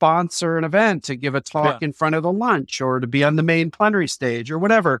to sponsor an event to give a talk in front of the lunch or to be on the main plenary stage or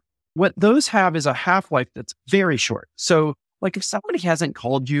whatever. What those have is a half-life that's very short. So like if somebody hasn't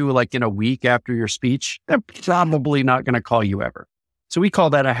called you like in a week after your speech, they're probably not going to call you ever. So we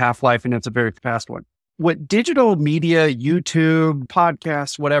call that a half-life, and it's a very fast one. What digital media, YouTube,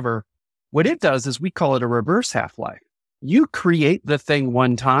 podcasts, whatever, what it does is we call it a reverse half-life. You create the thing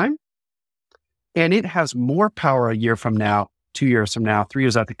one time, and it has more power a year from now, 2 years from now, 3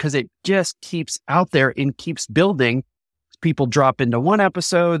 years out, because it just keeps out there and keeps building. People drop into one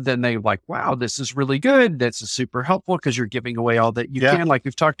episode, then they like, wow, this is really good. This is super helpful because you're giving away all that you can, like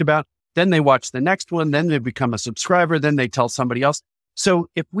we've talked about. Then they watch the next one, then they become a subscriber, then they tell somebody else. So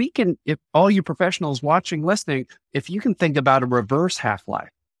if all you professionals watching, listening, if you can think about a reverse half-life,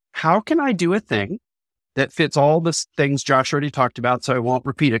 how can I do a thing that fits all the things Josh already talked about? So I won't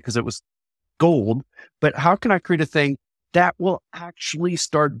repeat it because it was gold, but how can I create a thing that will actually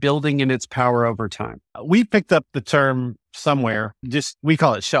start building in its power over time? We picked up the term somewhere, we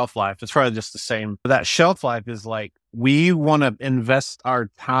call it shelf life. It's probably just the same. That shelf life is like, we want to invest our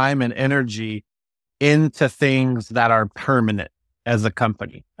time and energy into things that are permanent as a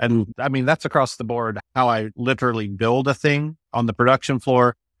company. And I mean, that's across the board, how I literally build a thing on the production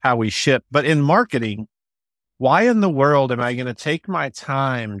floor, how we ship. But in marketing, why in the world am I going to take my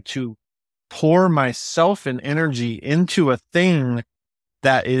time to pour myself and energy into a thing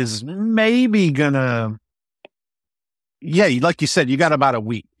that is maybe gonna, like you said, you got about a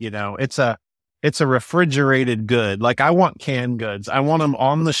week, it's a refrigerated good. Like I want canned goods. I want them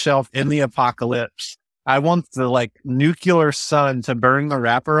on the shelf in the apocalypse. I want the like nuclear sun to burn the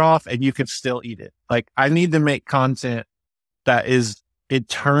wrapper off and you can still eat it. Like I need to make content that is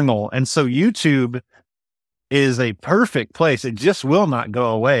eternal. And so YouTube is a perfect place. It just will not go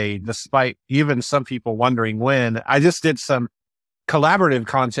away, despite even some people wondering when. I just did some collaborative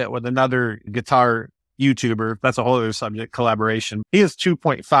content with another guitar YouTuber. That's a whole other subject, collaboration. He has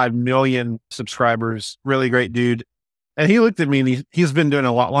 2.5 million subscribers. Really great dude. And he looked at me and he's been doing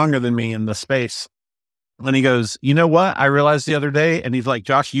a lot longer than me in the space. And he goes, you know what? I realized the other day, and he's like,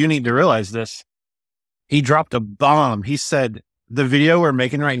 Josh, you need to realize this. He dropped a bomb. He said, the video we're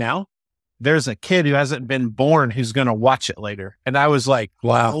making right now, there's a kid who hasn't been born who's going to watch it later. And I was like,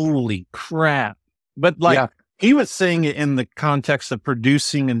 wow, holy crap. But he was saying it in the context of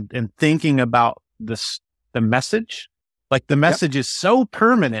producing and thinking about the message. Like the message is so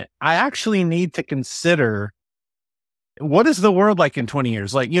permanent. I actually need to consider, what is the world like in 20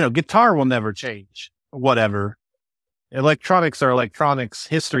 years? Like, guitar will never change, whatever. Electronics are electronics.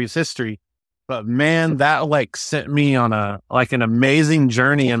 History is history. But man, that like sent me on an amazing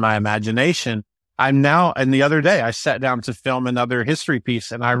journey in my imagination. And the other day I sat down to film another history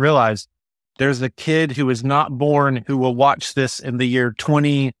piece and I realized there's a kid who is not born who will watch this in the year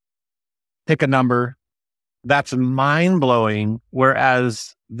 20, pick a number. That's mind blowing.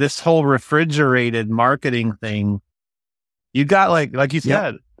 Whereas this whole refrigerated marketing thing, you got like you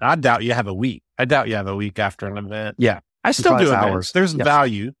said, I doubt you have a week. I doubt you have a week after an event. Yeah. I still do events. There's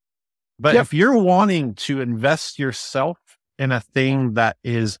value. But if you're wanting to invest yourself in a thing that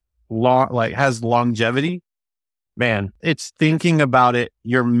is has longevity, man, it's thinking about it.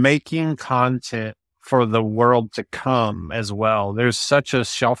 You're making content for the world to come as well. There's such a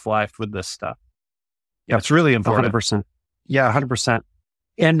shelf life with this stuff. Yeah, it's really important. 100%. Yeah, 100%.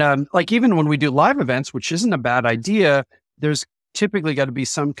 And like even when we do live events, which isn't a bad idea, there's typically got to be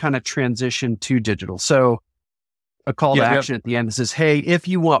some kind of transition to digital. So a call to action at the end that says, hey, if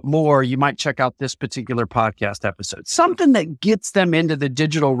you want more, you might check out this particular podcast episode. Something that gets them into the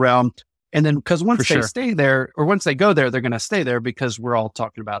digital realm. And then because once they stay there, or once they go there, they're going to stay there because we're all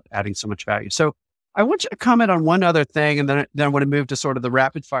talking about adding so much value. So I want you to comment on one other thing, and then I want to move to sort of the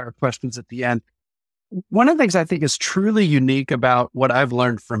rapid fire questions at the end. One of the things I think is truly unique about what I've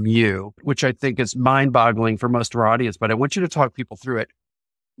learned from you, which I think is mind boggling for most of our audience, but I want you to talk people through it.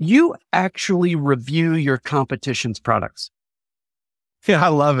 You actually review your competition's products. Yeah, I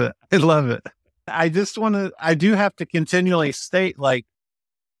love it. I love it. I do have to continually state, like,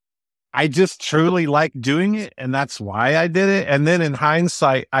 I just truly like doing it. And that's why I did it. And then in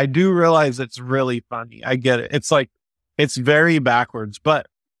hindsight, I do realize it's really funny. I get it. It's like, it's very backwards, but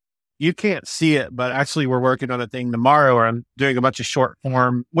you can't see it. But actually we're working on a thing tomorrow where I'm doing a bunch of short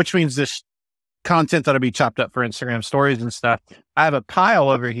form, which means this content that'll be chopped up for Instagram stories and stuff. I have a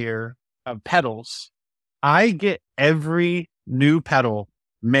pile over here of pedals. I get every new pedal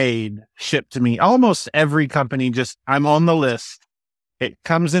made, shipped to me. Almost every company, I'm on the list. It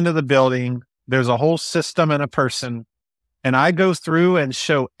comes into the building. There's a whole system and a person. And I go through and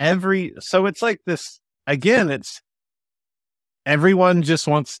show so it's like this, again, everyone just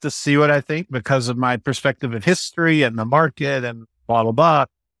wants to see what I think because of my perspective of history and the market and blah, blah, blah.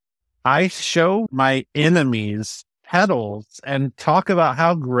 I show my enemies pedals and talk about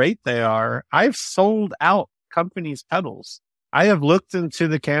how great they are. I've sold out companies' pedals. I have looked into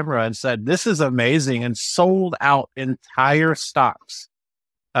the camera and said, this is amazing, and sold out entire stocks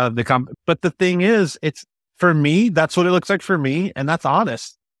of the company. But the thing is, it's for me, that's what it looks like for me. And that's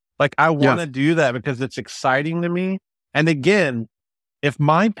honest. Like, I want to do that because it's exciting to me. And again, if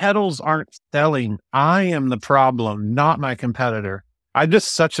my pedals aren't selling, I am the problem, not my competitor. I'm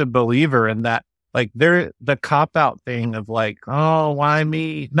just such a believer in that. Like, the cop out thing of like, oh, why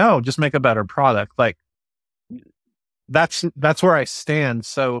me? No, just make a better product. Like, that's where I stand.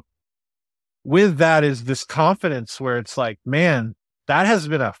 So with that is this confidence where it's like, man, that has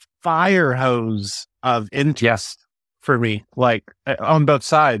been a fire hose of interest for me. Like, on both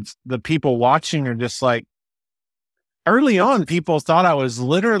sides, the people watching are just like, early on, people thought I was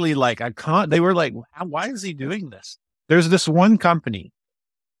literally like, they were like, why is he doing this? There's this one company.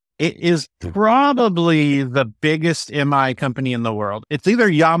 It is probably the biggest MI company in the world. It's either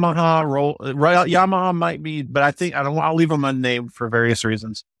Yamaha, Yamaha might be, but I'll leave them unnamed for various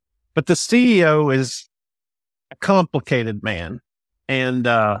reasons. But the CEO is a complicated man. And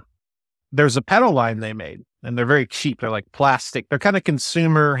there's a pedal line they made, and they're very cheap. They're like plastic. They're kind of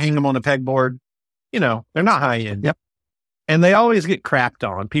consumer, hang them on a pegboard. They're not high end. Yep. And they always get crapped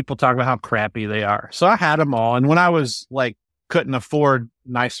on. People talk about how crappy they are. So I had them all. And when I was like, couldn't afford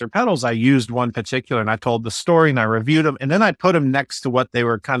nicer pedals, I used one particular, and I told the story and I reviewed them. And then I put them next to what they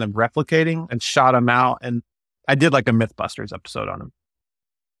were kind of replicating and shot them out. And I did like a Mythbusters episode on them.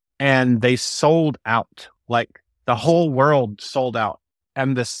 And they sold out. Like, the whole world sold out.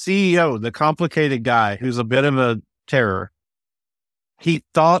 And the CEO, the complicated guy who's a bit of a terror, he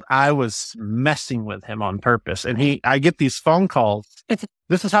thought I was messing with him on purpose. And I get these phone calls.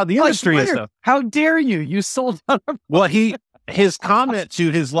 This is how the industry is, though. How dare you? You sold out. Well, his comment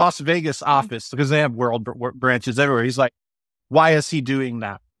to his Las Vegas office, because they have world branches everywhere. He's like, why is he doing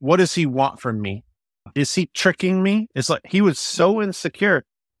that? What does he want from me? Is he tricking me? It's like, he was so insecure.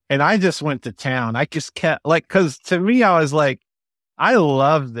 And I just went to town. I just kept like, cause to me, I was like, I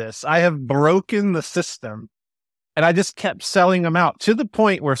love this. I have broken the system. And I just kept selling them out to the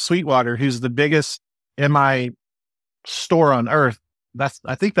point where Sweetwater, who's the biggest MI store on earth,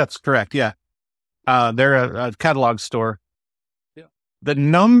 I think that's correct. Yeah. They're a catalog store. Yeah. The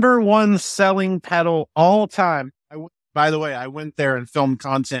number one selling pedal all time. By the way, I went there and filmed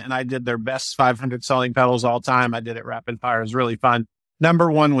content, and I did their best 500 selling pedals all time. I did it rapid fire. It was really fun.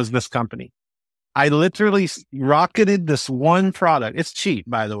 Number one was this company. I literally rocketed this one product. It's cheap,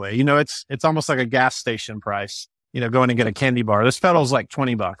 by the way. It's almost like a gas station price, going to get a candy bar. This pedal's like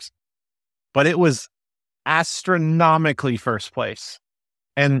 $20, but it was astronomically first place.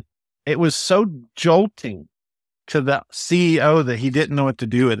 And it was so jolting to the CEO that he didn't know what to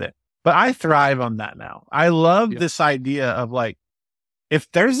do with it. But I thrive on that now. I love this idea of like, if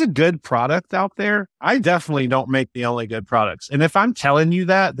there's a good product out there, I definitely don't make the only good products. And if I'm telling you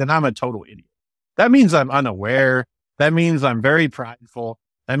that, then I'm a total idiot. That means I'm unaware. That means I'm very prideful.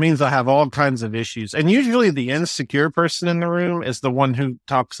 That means I have all kinds of issues. And usually the insecure person in the room is the one who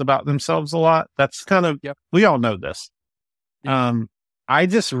talks about themselves a lot. That's kind of, we all know this. I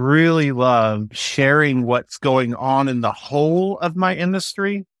just really love sharing what's going on in the whole of my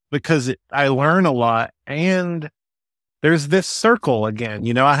industry because I learn a lot. And there's this circle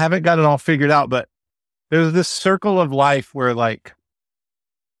again, I haven't got it all figured out, but there's this circle of life where like,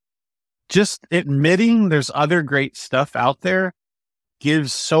 just admitting there's other great stuff out there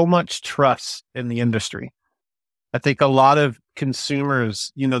gives so much trust in the industry. I think a lot of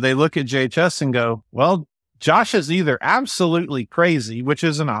consumers, they look at JHS and go, well, Josh is either absolutely crazy, which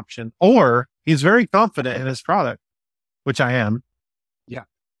is an option, or he's very confident in his product, which I am. Yeah.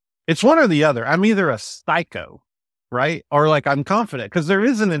 It's one or the other. I'm either a psycho, right? Or like I'm confident, because there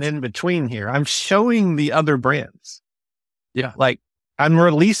isn't an in-between here. I'm showing the other brands. Yeah. Like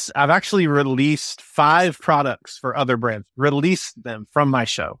I've actually released 5 products for other brands, released them from my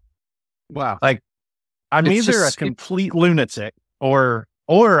show. Wow. Like I'm either a complete lunatic or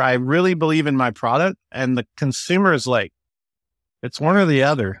I really believe in my product, and the consumer is like, it's one or the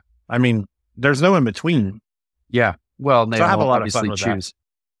other. I mean, there's no in between. Yeah. Well, so I have a lot of fun with choose.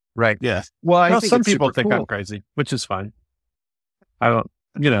 That. Right. Yeah. Well, I think some people think cool. I'm crazy, which is fine. I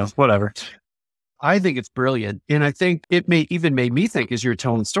don't, whatever. I think it's brilliant. And I think it even made me think as you're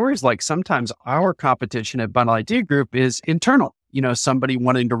telling stories, like sometimes our competition at Bundle Idea Group is internal, somebody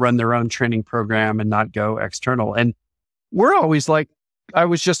wanting to run their own training program and not go external. And we're always like, I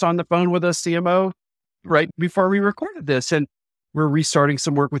was just on the phone with a CMO right before we recorded this. And we're restarting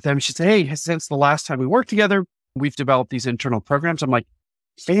some work with them. She said, hey, since the last time we worked together, we've developed these internal programs. I'm like,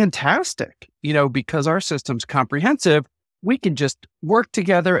 fantastic. Because our system's comprehensive, we can just work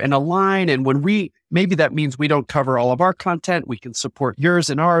together and align. And maybe that means we don't cover all of our content. We can support yours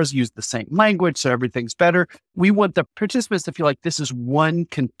and ours, use the same language, so everything's better. We want the participants to feel like this is one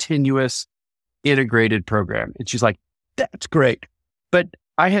continuous integrated program. And she's like, that's great. But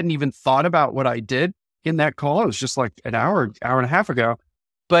I hadn't even thought about what I did in that call. It was just like an hour and a half ago.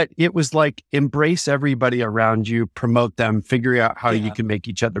 But it was like, embrace everybody around you, promote them, figure out how you can make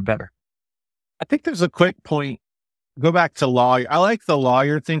each other better. I think there's a quick point. Go back to lawyer. I like the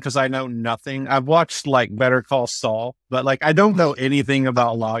lawyer thing because I know nothing. I've watched like Better Call Saul, but like I don't know anything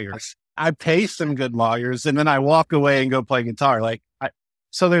about lawyers. I pay some good lawyers and then I walk away and go play guitar.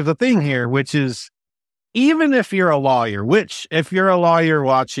 So there's a thing here, which is even if you're a lawyer, which if you're a lawyer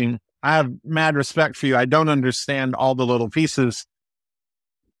watching, I have mad respect for you. I don't understand all the little pieces.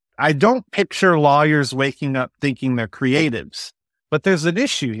 I don't picture lawyers waking up thinking they're creatives, but there's an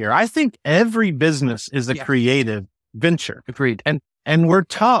issue here. I think every business is a creative venture. Agreed. And we're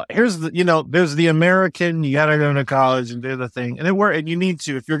taught, there's the American, you got to go to college and do the thing. And you need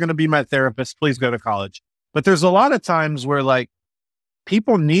to, if you're going to be my therapist, please go to college. But there's a lot of times where like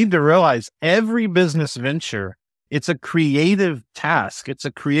people need to realize every business venture, it's a creative task. It's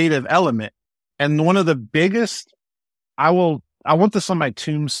a creative element. And one of the biggest, I want this on my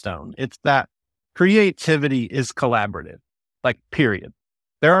tombstone. It's that creativity is collaborative, like period.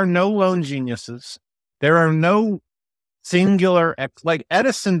 There are no lone geniuses. There are no singular, like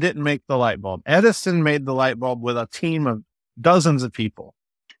Edison didn't make the light bulb. Edison made the light bulb with a team of dozens of people.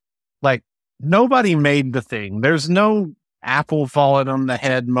 Like nobody made the thing. There's no apple falling on the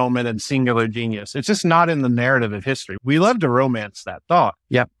head moment and singular genius. It's just not in the narrative of history. We love to romance that thought.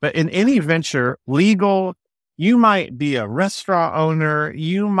 Yeah. But in any venture, legal, you might be a restaurant owner.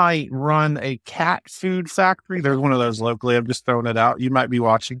 You might run a cat food factory. There's one of those locally. I'm just throwing it out. You might be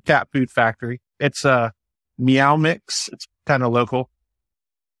watching Cat Food Factory. It's a Meow Mix. It's kind of local.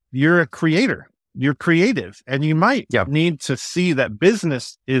 You're a creator. You're creative. And you might need to see that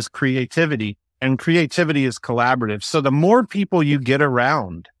business is creativity and creativity is collaborative. So the more people you get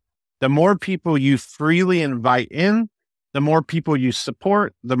around, the more people you freely invite in, the more people you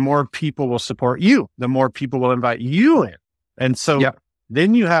support, the more people will support you, the more people will invite you in. And so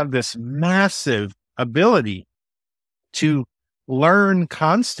then you have this massive ability to learn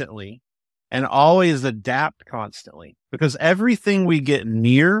constantly and always adapt constantly, because everything we get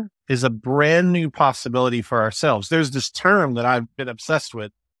near is a brand new possibility for ourselves. There's this term that I've been obsessed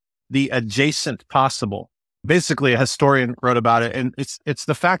with, the adjacent possible. Basically, a historian wrote about it. And it's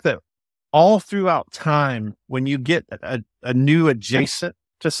the fact that all throughout time, when you get a new adjacent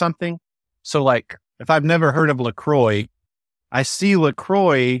to something. So like if I've never heard of LaCroix, I see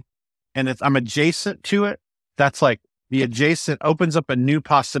LaCroix and I'm adjacent to it. That's like the adjacent opens up a new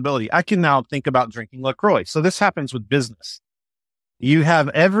possibility. I can now think about drinking LaCroix. So this happens with business. You have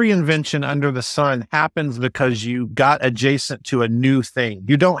every invention under the sun happens because you got adjacent to a new thing.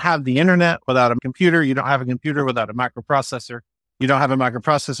 You don't have the internet without a computer. You don't have a computer without a microprocessor. You don't have a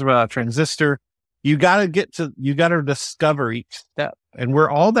microprocessor without a transistor. You got to discover each step. And we're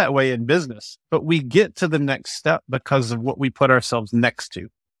all that way in business, but we get to the next step because of what we put ourselves next to.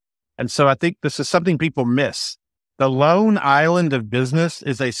 And so I think this is something people miss. The lone island of business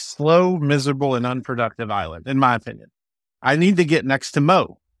is a slow, miserable, and unproductive island, in my opinion. I need to get next to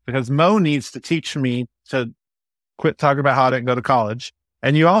Mo because Mo needs to teach me to quit talking about how I didn't go to college.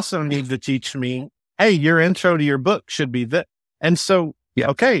 And you also need to teach me, hey, your intro to your book should be this. And so,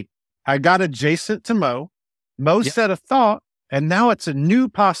 okay, I got adjacent to Mo. Mo said a thought, and now it's a new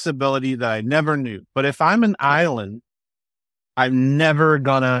possibility that I never knew. But if I'm an island, I'm never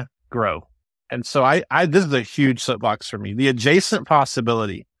gonna grow. And so this is a huge soapbox for me. The adjacent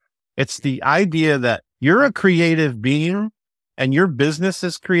possibility. It's the idea that you're a creative being and your business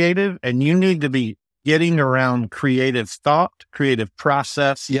is creative and you need to be getting around creative thought, creative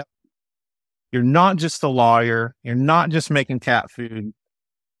process. Yep. You're not just a lawyer. You're not just making cat food.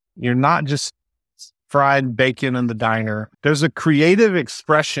 You're not just fried bacon in the diner. There's a creative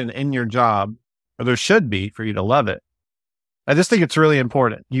expression in your job, or there should be for you to love it. I just think it's really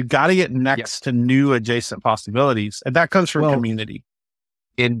important. You got to get next to new adjacent possibilities. And that comes from community.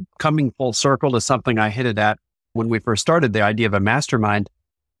 In coming full circle to something I hinted at when we first started, the idea of a mastermind,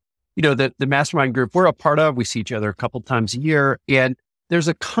 the mastermind group we're a part of, we see each other a couple times a year. And there's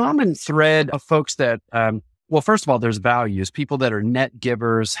a common thread of folks that, first of all, there's values, people that are net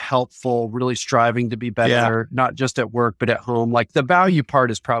givers, helpful, really striving to be better, not just at work, but at home. Like the value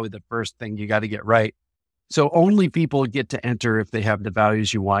part is probably the first thing you got to get right. So only people get to enter if they have the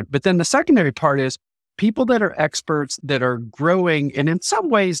values you want. But then the secondary part is people that are experts that are growing and in some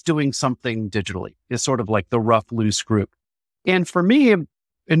ways doing something digitally is sort of like the rough, loose group. And for me,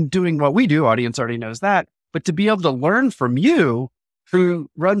 in doing what we do, audience already knows that, but to be able to learn from you, who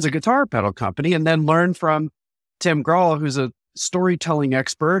runs a guitar pedal company, and then learn from Tim Grahl, who's a storytelling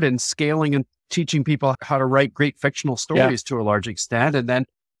expert and scaling and teaching people how to write great fictional stories to a large extent. And then,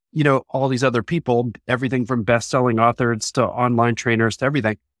 all these other people, everything from best-selling authors to online trainers to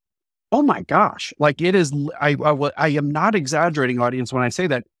everything. Oh my gosh. Like it is, I am not exaggerating, audience, when I say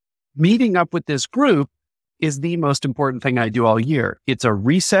that meeting up with this group is the most important thing I do all year. It's a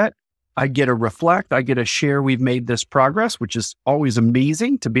reset. I get to reflect. I get to share we've made this progress, which is always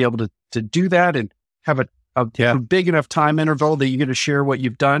amazing to be able to do that and have a big enough time interval that you get to share what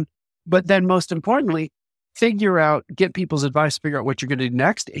you've done. But then most importantly, get people's advice, figure out what you're going to do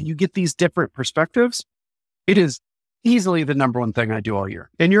next, and you get these different perspectives. It is easily the number one thing I do all year.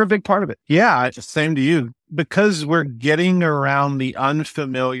 And you're a big part of it. Yeah, same to you. Because we're getting around the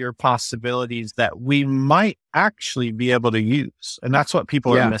unfamiliar possibilities that we might actually be able to use. And that's what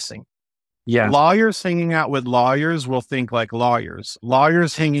people are missing. Yeah. Lawyers hanging out with lawyers will think like lawyers.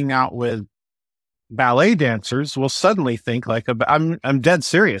 Lawyers hanging out with ballet dancers will suddenly think like I'm dead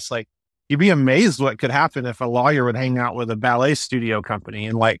serious. Like you'd be amazed what could happen if a lawyer would hang out with a ballet studio company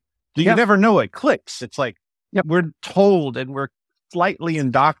and you never know it clicks. It's like we're told and we're slightly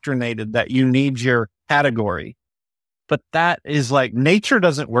indoctrinated that you need your category. But that is like nature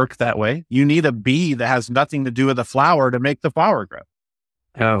doesn't work that way. You need a bee that has nothing to do with a flower to make the flower grow.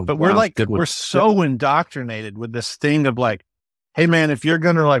 Oh, but we're so indoctrinated with this thing of like, hey man, if you're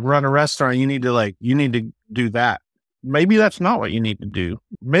going to run a restaurant, you need to do that. Maybe that's not what you need to do.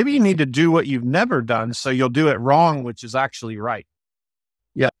 Maybe you need to do what you've never done. So you'll do it wrong, which is actually right.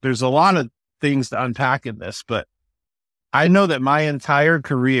 Yeah. There's a lot of things to unpack in this, but I know that my entire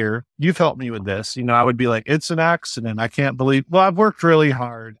career, you've helped me with this. I would be like, it's an accident. I can't believe, I've worked really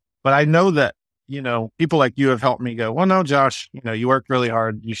hard, but I know that, people like you have helped me go, well, no, Josh, you worked really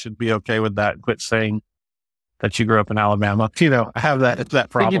hard. You should be okay with that. Quit saying that you grew up in Alabama. I have that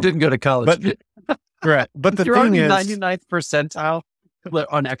problem. And you didn't go to college. But, right. But the you're thing is 99th percentile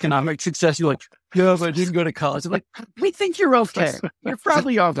on economic success. You're like, yeah, but I didn't go to college. I'm like, we think you're okay. You're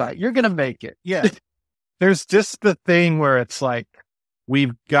probably all right. You're going to make it. Yeah. There's just the thing where it's like,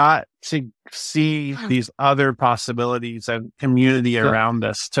 we've got to see these other possibilities and community around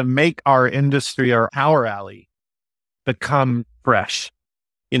us to make our industry or our alley become fresh.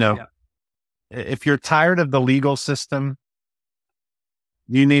 If you're tired of the legal system,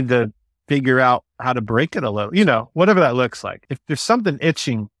 you need to figure out how to break it a little, whatever that looks like. If there's something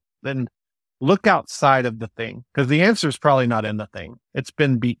itching, then look outside of the thing, because the answer is probably not in the thing. It's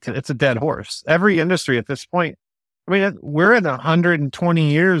been beaten. It's a dead horse. Every industry at this point, we're in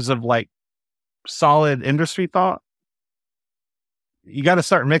 120 years of solid industry thought. You got to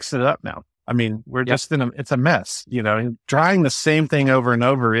start mixing it up now. We're just it's a mess, trying the same thing over and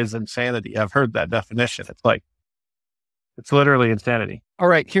over is insanity. I've heard that definition. It's literally insanity. All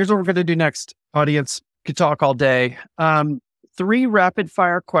right. Here's what we're going to do next. Audience could talk all day. 3 rapid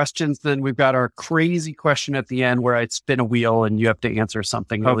fire questions. Then we've got our crazy question at the end where I spin a wheel and you have to answer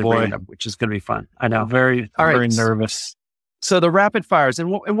something really random, which is going to be fun. I know. Very nervous. So the rapid fires, and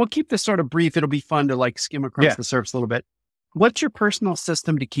we'll keep this sort of brief. It'll be fun to skim across the surface a little bit. What's your personal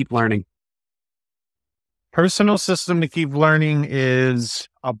system to keep learning? Personal system to keep learning is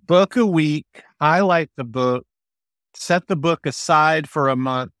a book a week. Highlight the book, set the book aside for a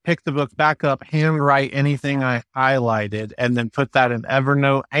month, pick the book back up, handwrite anything I highlighted, and then put that in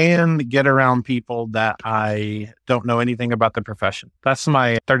Evernote and get around people that I don't know anything about the profession. That's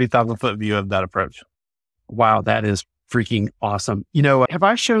my 30,000 foot view of that approach. Wow, that is freaking awesome. Have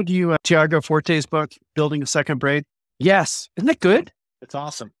I showed you Tiago Forte's book, Building a Second Brain? Yes. Isn't it good? It's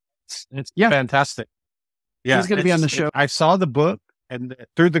awesome. It's fantastic. Yeah. He's going to be on the show. I saw the book and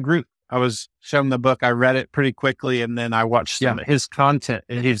through the group, I was shown the book. I read it pretty quickly and then I watched some of his content.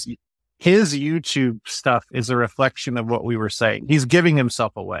 His YouTube stuff is a reflection of what we were saying. He's giving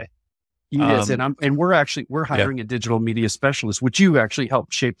himself away. He is. And we're hiring a digital media specialist, which you actually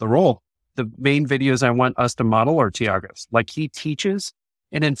helped shape the role. The main videos I want us to model are Tiago's. He teaches,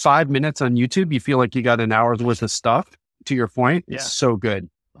 and in 5 minutes on YouTube, you feel like you got an hour's worth of stuff. To your point, it's so good.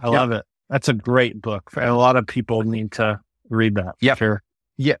 I love it. That's a great book. And a lot of people need to read that. Yeah. Sure.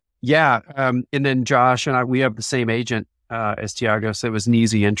 Yeah. Yeah. And then Josh and we have the same agent as Tiago. So it was an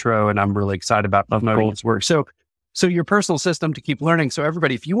easy intro and I'm really excited about promoting his work. So your personal system to keep learning. So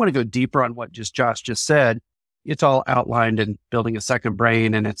everybody, if you want to go deeper on what Josh just said, it's all outlined in Building a Second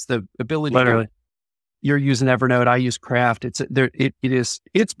Brain. And it's the ability you're using Evernote. I use Craft.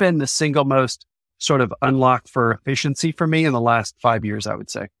 It's been the single most sort of unlock for efficiency for me in the last 5 years, I would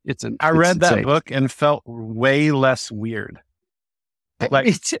say. I read that book and felt way less weird. Like,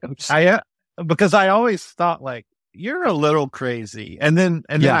 me too. Because I always thought like, you're a little crazy. And then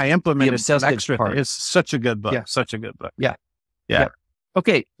I implemented some extra things. It's such a good book. Yeah. Such a good book. Yeah. Yeah.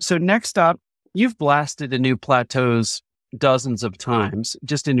 Okay. So next up, you've blasted into new plateaus dozens of times.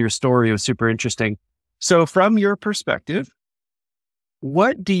 Just in your story, it was super interesting. So from your perspective,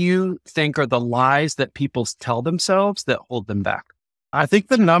 what do you think are the lies that people tell themselves that hold them back? I think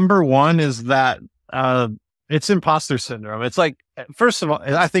the number one is that it's imposter syndrome. It's like, first of all,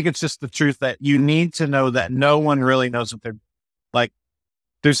 I think it's just the truth that you need to know that no one really knows what they're like.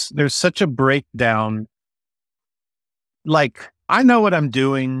 There's such a breakdown. Like, I know what I'm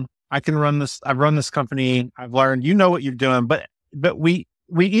doing. I can run this. I've run this company. I've learned, you know what you're doing, but we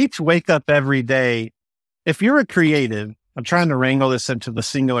each wake up every day. If you're a creative, I'm trying to wrangle this into the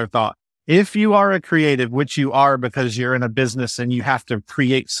singular thought. If you are a creative, which you are because you're in a business and you have to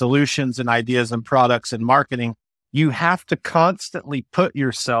create solutions and ideas and products and marketing, you have to constantly put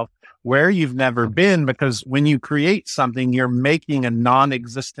yourself where you've never been, because when you create something, you're making a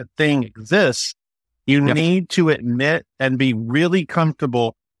non-existent thing exist. You need to admit and be really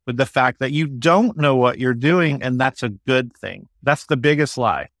comfortable with the fact that you don't know what you're doing. And that's a good thing. That's the biggest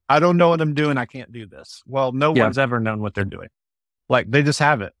lie. I don't know what I'm doing. I can't do this. Well, no one's ever known what they're doing. Like, they just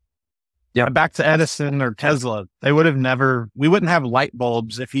haven't. Yeah. Back to Edison or Tesla, we wouldn't have light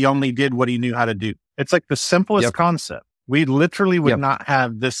bulbs if he only did what he knew how to do. It's like the simplest concept. We literally would not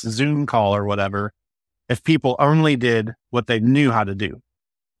have this Zoom call or whatever if people only did what they knew how to do.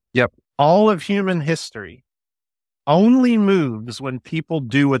 Yep. All of human history only moves when people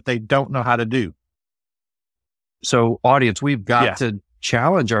do what they don't know how to do. So audience, we've got to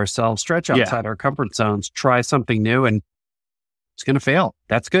challenge ourselves, stretch outside our comfort zones, try something new, and it's going to fail.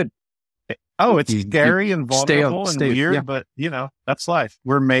 That's good. Oh, it's scary and vulnerable and weird, but that's life.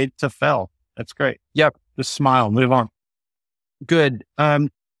 We're made to fail. That's great. Yep. Just smile, move on. Good.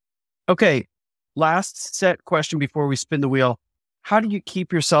 Okay. Last set question before we spin the wheel. How do you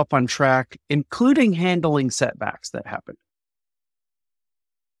keep yourself on track, including handling setbacks that happen?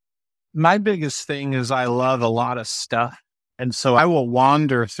 My biggest thing is I love a lot of stuff. And so I will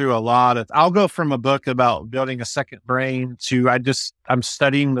wander through I'll go from a book about building a second brain to I'm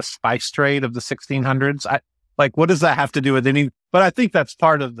studying the spice trade of the 1600s. What does that have to do with but I think that's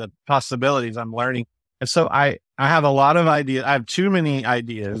part of the possibilities I'm learning. And so I have a lot of ideas. I have too many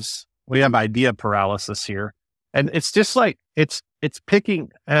ideas. We have idea paralysis here. And it's just like, it's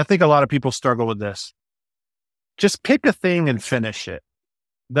picking, and I think a lot of people struggle with this. Just pick a thing and finish it.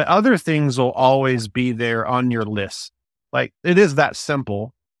 The other things will always be there on your list. Like, it is that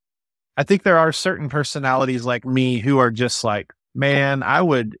simple. I think there are certain personalities like me who are just like, man, I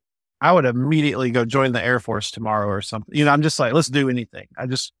would immediately go join the Air Force tomorrow or something. I'm just like, let's do anything.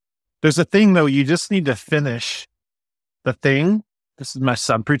 There's a thing though, you just need to finish the thing. This is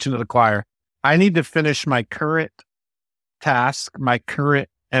I'm preaching to the choir. I need to finish my current task, my current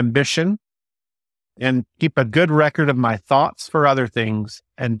ambition, and keep a good record of my thoughts for other things,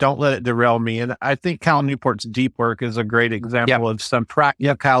 and don't let it derail me. And I think Cal Newport's deep work is a great example of some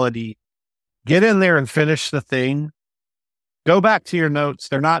practicality. Get in there and finish the thing. Go back to your notes.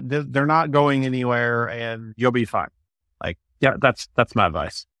 They're not going anywhere, and you'll be fine. That's my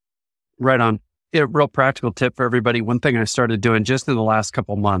advice. Right on. A real practical tip for everybody. One thing I started doing just in the last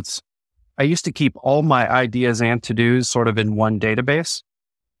couple months, I used to keep all my ideas and to-dos sort of in one database.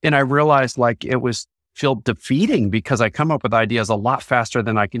 And I realized it was feel defeating because I come up with ideas a lot faster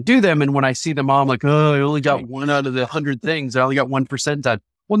than I can do them. And when I see them all, I'm like, oh, I only got one out of the 100 things. I only got 1% done.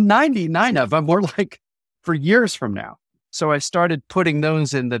 Well, 99 of them were for years from now. So I started putting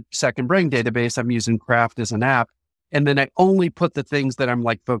those in the second brain database. I'm using Craft as an app. And then I only put the things that I'm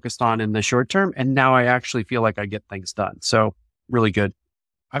focused on in the short term. And now I actually feel like I get things done. So really good.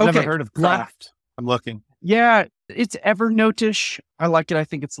 I've never heard of Craft. I'm looking. Yeah, it's Evernote-ish. I like it. I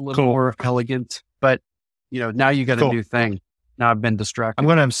think it's a little more elegant, but now you got a new thing. Now I've been distracted. I'm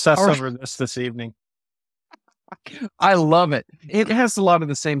going to obsess over this evening. I love it. It has a lot of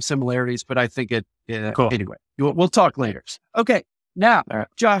the same similarities, but I think cool. Anyway, we'll talk later. Okay. Now,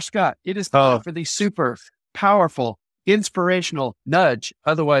 Josh Scott, it is time for the super powerful, inspirational nudge,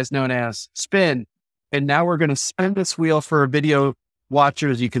 otherwise known as spin. And now we're going to spin this wheel for video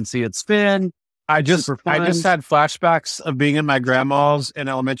watchers. You can see it spin. I just had flashbacks of being in my grandma's in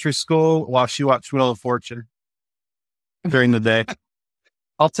elementary school while she watched Wheel of Fortune during the day.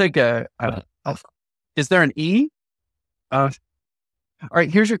 I'll take is there an E? All right,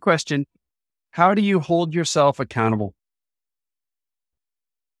 here's your question. How do you hold yourself accountable?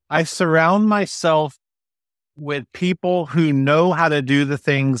 I surround myself with people who know how to do the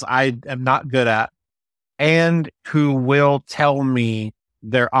things I am not good at and who will tell me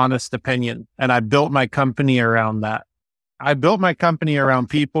their honest opinion. And I built my company around that. I built my company around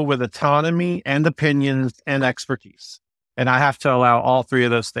people with autonomy and opinions and expertise. And I have to allow all three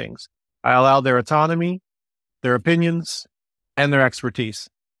of those things. I allow their autonomy, their opinions, and their expertise.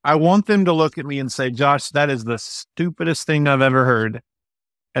 I want them to look at me and say, Josh, that is the stupidest thing I've ever heard.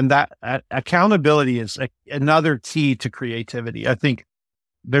 And that accountability is another key to creativity. I think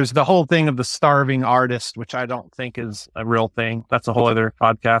there's the whole thing of the starving artist, which I don't think is a real thing. That's a whole other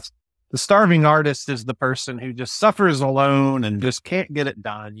podcast. The starving artist is the person who just suffers alone and just can't get it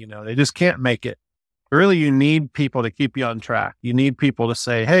done. They just can't make it. Really, you need people to keep you on track. You need people to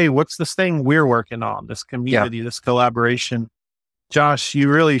say, hey, what's this thing we're working on? This community, this collaboration. Josh, you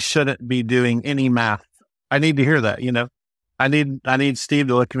really shouldn't be doing any math. I need to hear that, I need Steve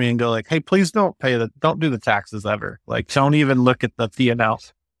to look at me and go like, hey, please don't do the taxes ever. Like, don't even look at the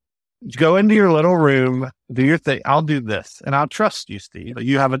P&Ls. Go into your little room, do your thing. I'll do this and I'll trust you, Steve.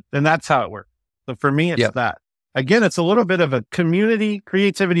 You have it. And that's how it works. So for me, it's that. Again, it's a little bit of a community.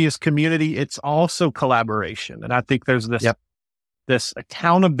 Creativity is community. It's also collaboration. And I think there's this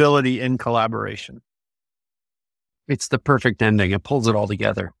accountability in collaboration. It's the perfect ending. It pulls it all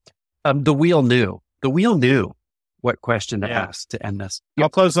together. The wheel knew what question to ask to end this. I'll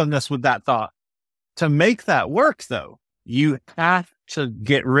close on this with that thought. To make that work, though, you have to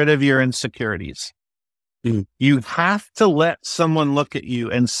get rid of your insecurities. You have to let someone look at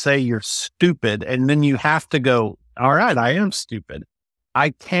you and say you're stupid. And then you have to go, all right, I am stupid. I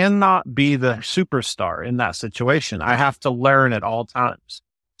cannot be the superstar in that situation. I have to learn at all times.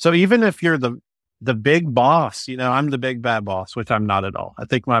 So even if you're the big boss, I'm the big bad boss, which I'm not at all. I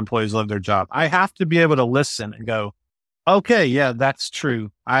think my employees love their job. I have to be able to listen and go, okay, yeah, that's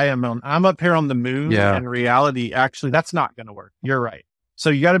true. I'm up here on the moon and reality. Actually, that's not going to work. You're right. So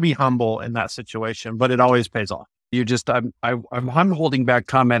you got to be humble in that situation, but it always pays off. I'm holding back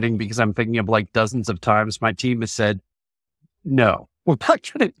commenting because I'm thinking of like dozens of times my team has said, no, we're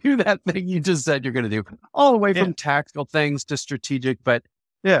not going to do that thing you just said you're going to do, all the way from tactical things to strategic. But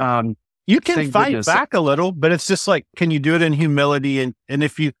you can fight back a little, but it's just like, can you do it in humility? And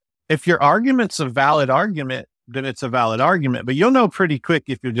if your argument's a valid argument, then it's a valid argument, but you'll know pretty quick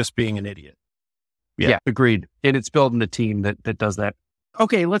if you're just being an idiot. Yeah, agreed. And it's building a team that does that.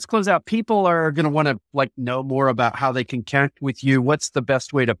 Okay, let's close out. People are going to want to know more about how they can connect with you. What's the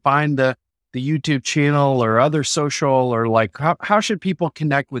best way to find the YouTube channel or other social, or how should people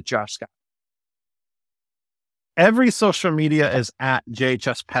connect with Josh Scott? Every social media is at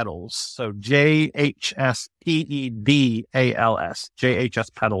JHS Pedals. So JHS PEDALS,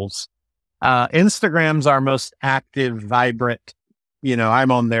 JHS Pedals. Instagram's our most active, vibrant.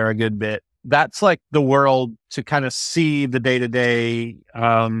 I'm on there a good bit. That's like the world to kind of see the day to day.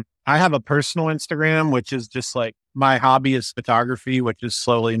 I have a personal Instagram, which is just like my hobby is photography, which is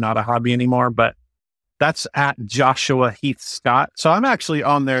slowly not a hobby anymore, but that's at Joshua Heath Scott. So I'm actually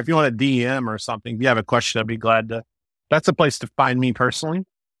on there. If you want a DM or something, if you have a question, I'd be glad to. That's a place to find me personally.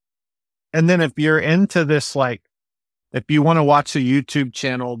 And then if you're into this, if you want to watch a YouTube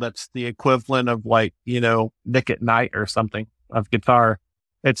channel that's the equivalent of Nick at Night or something of guitar,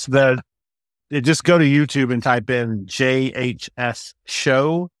 just go to YouTube and type in JHS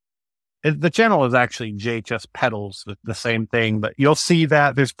Show. The channel is actually JHS Pedals, the same thing, but you'll see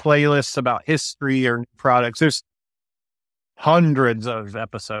that there's playlists about history or products. There's hundreds of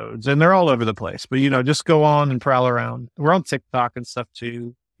episodes and they're all over the place, but just go on and prowl around. We're on TikTok and stuff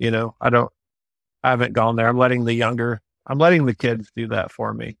too. I haven't gone there. I'm letting the kids do that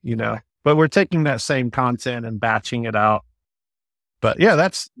for me, but we're taking that same content and batching it out. But yeah,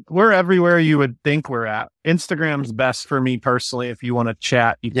 we're everywhere you would think we're at. Instagram's best for me personally. If you want to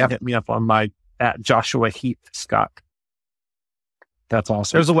chat, you can hit me up on at Joshua Heath Scott. That's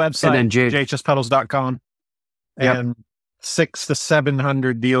awesome. There's a website, and then jhspedals.com, and 600 to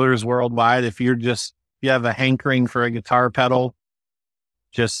 700 dealers worldwide. If you have a hankering for a guitar pedal,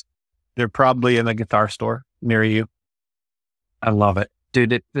 they're probably in a guitar store near you. I love it.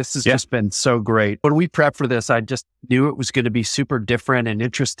 Dude, this has just been so great. When we prepped for this, I just knew it was going to be super different and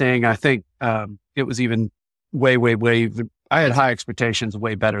interesting. I think it was even way, I had high expectations,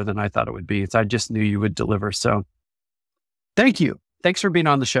 way better than I thought it would be. I just knew you would deliver. So thank you. Thanks for being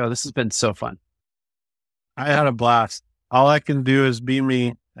on the show. This has been so fun. I had a blast. All I can do is be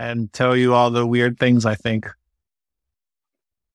me and tell you all the weird things I think.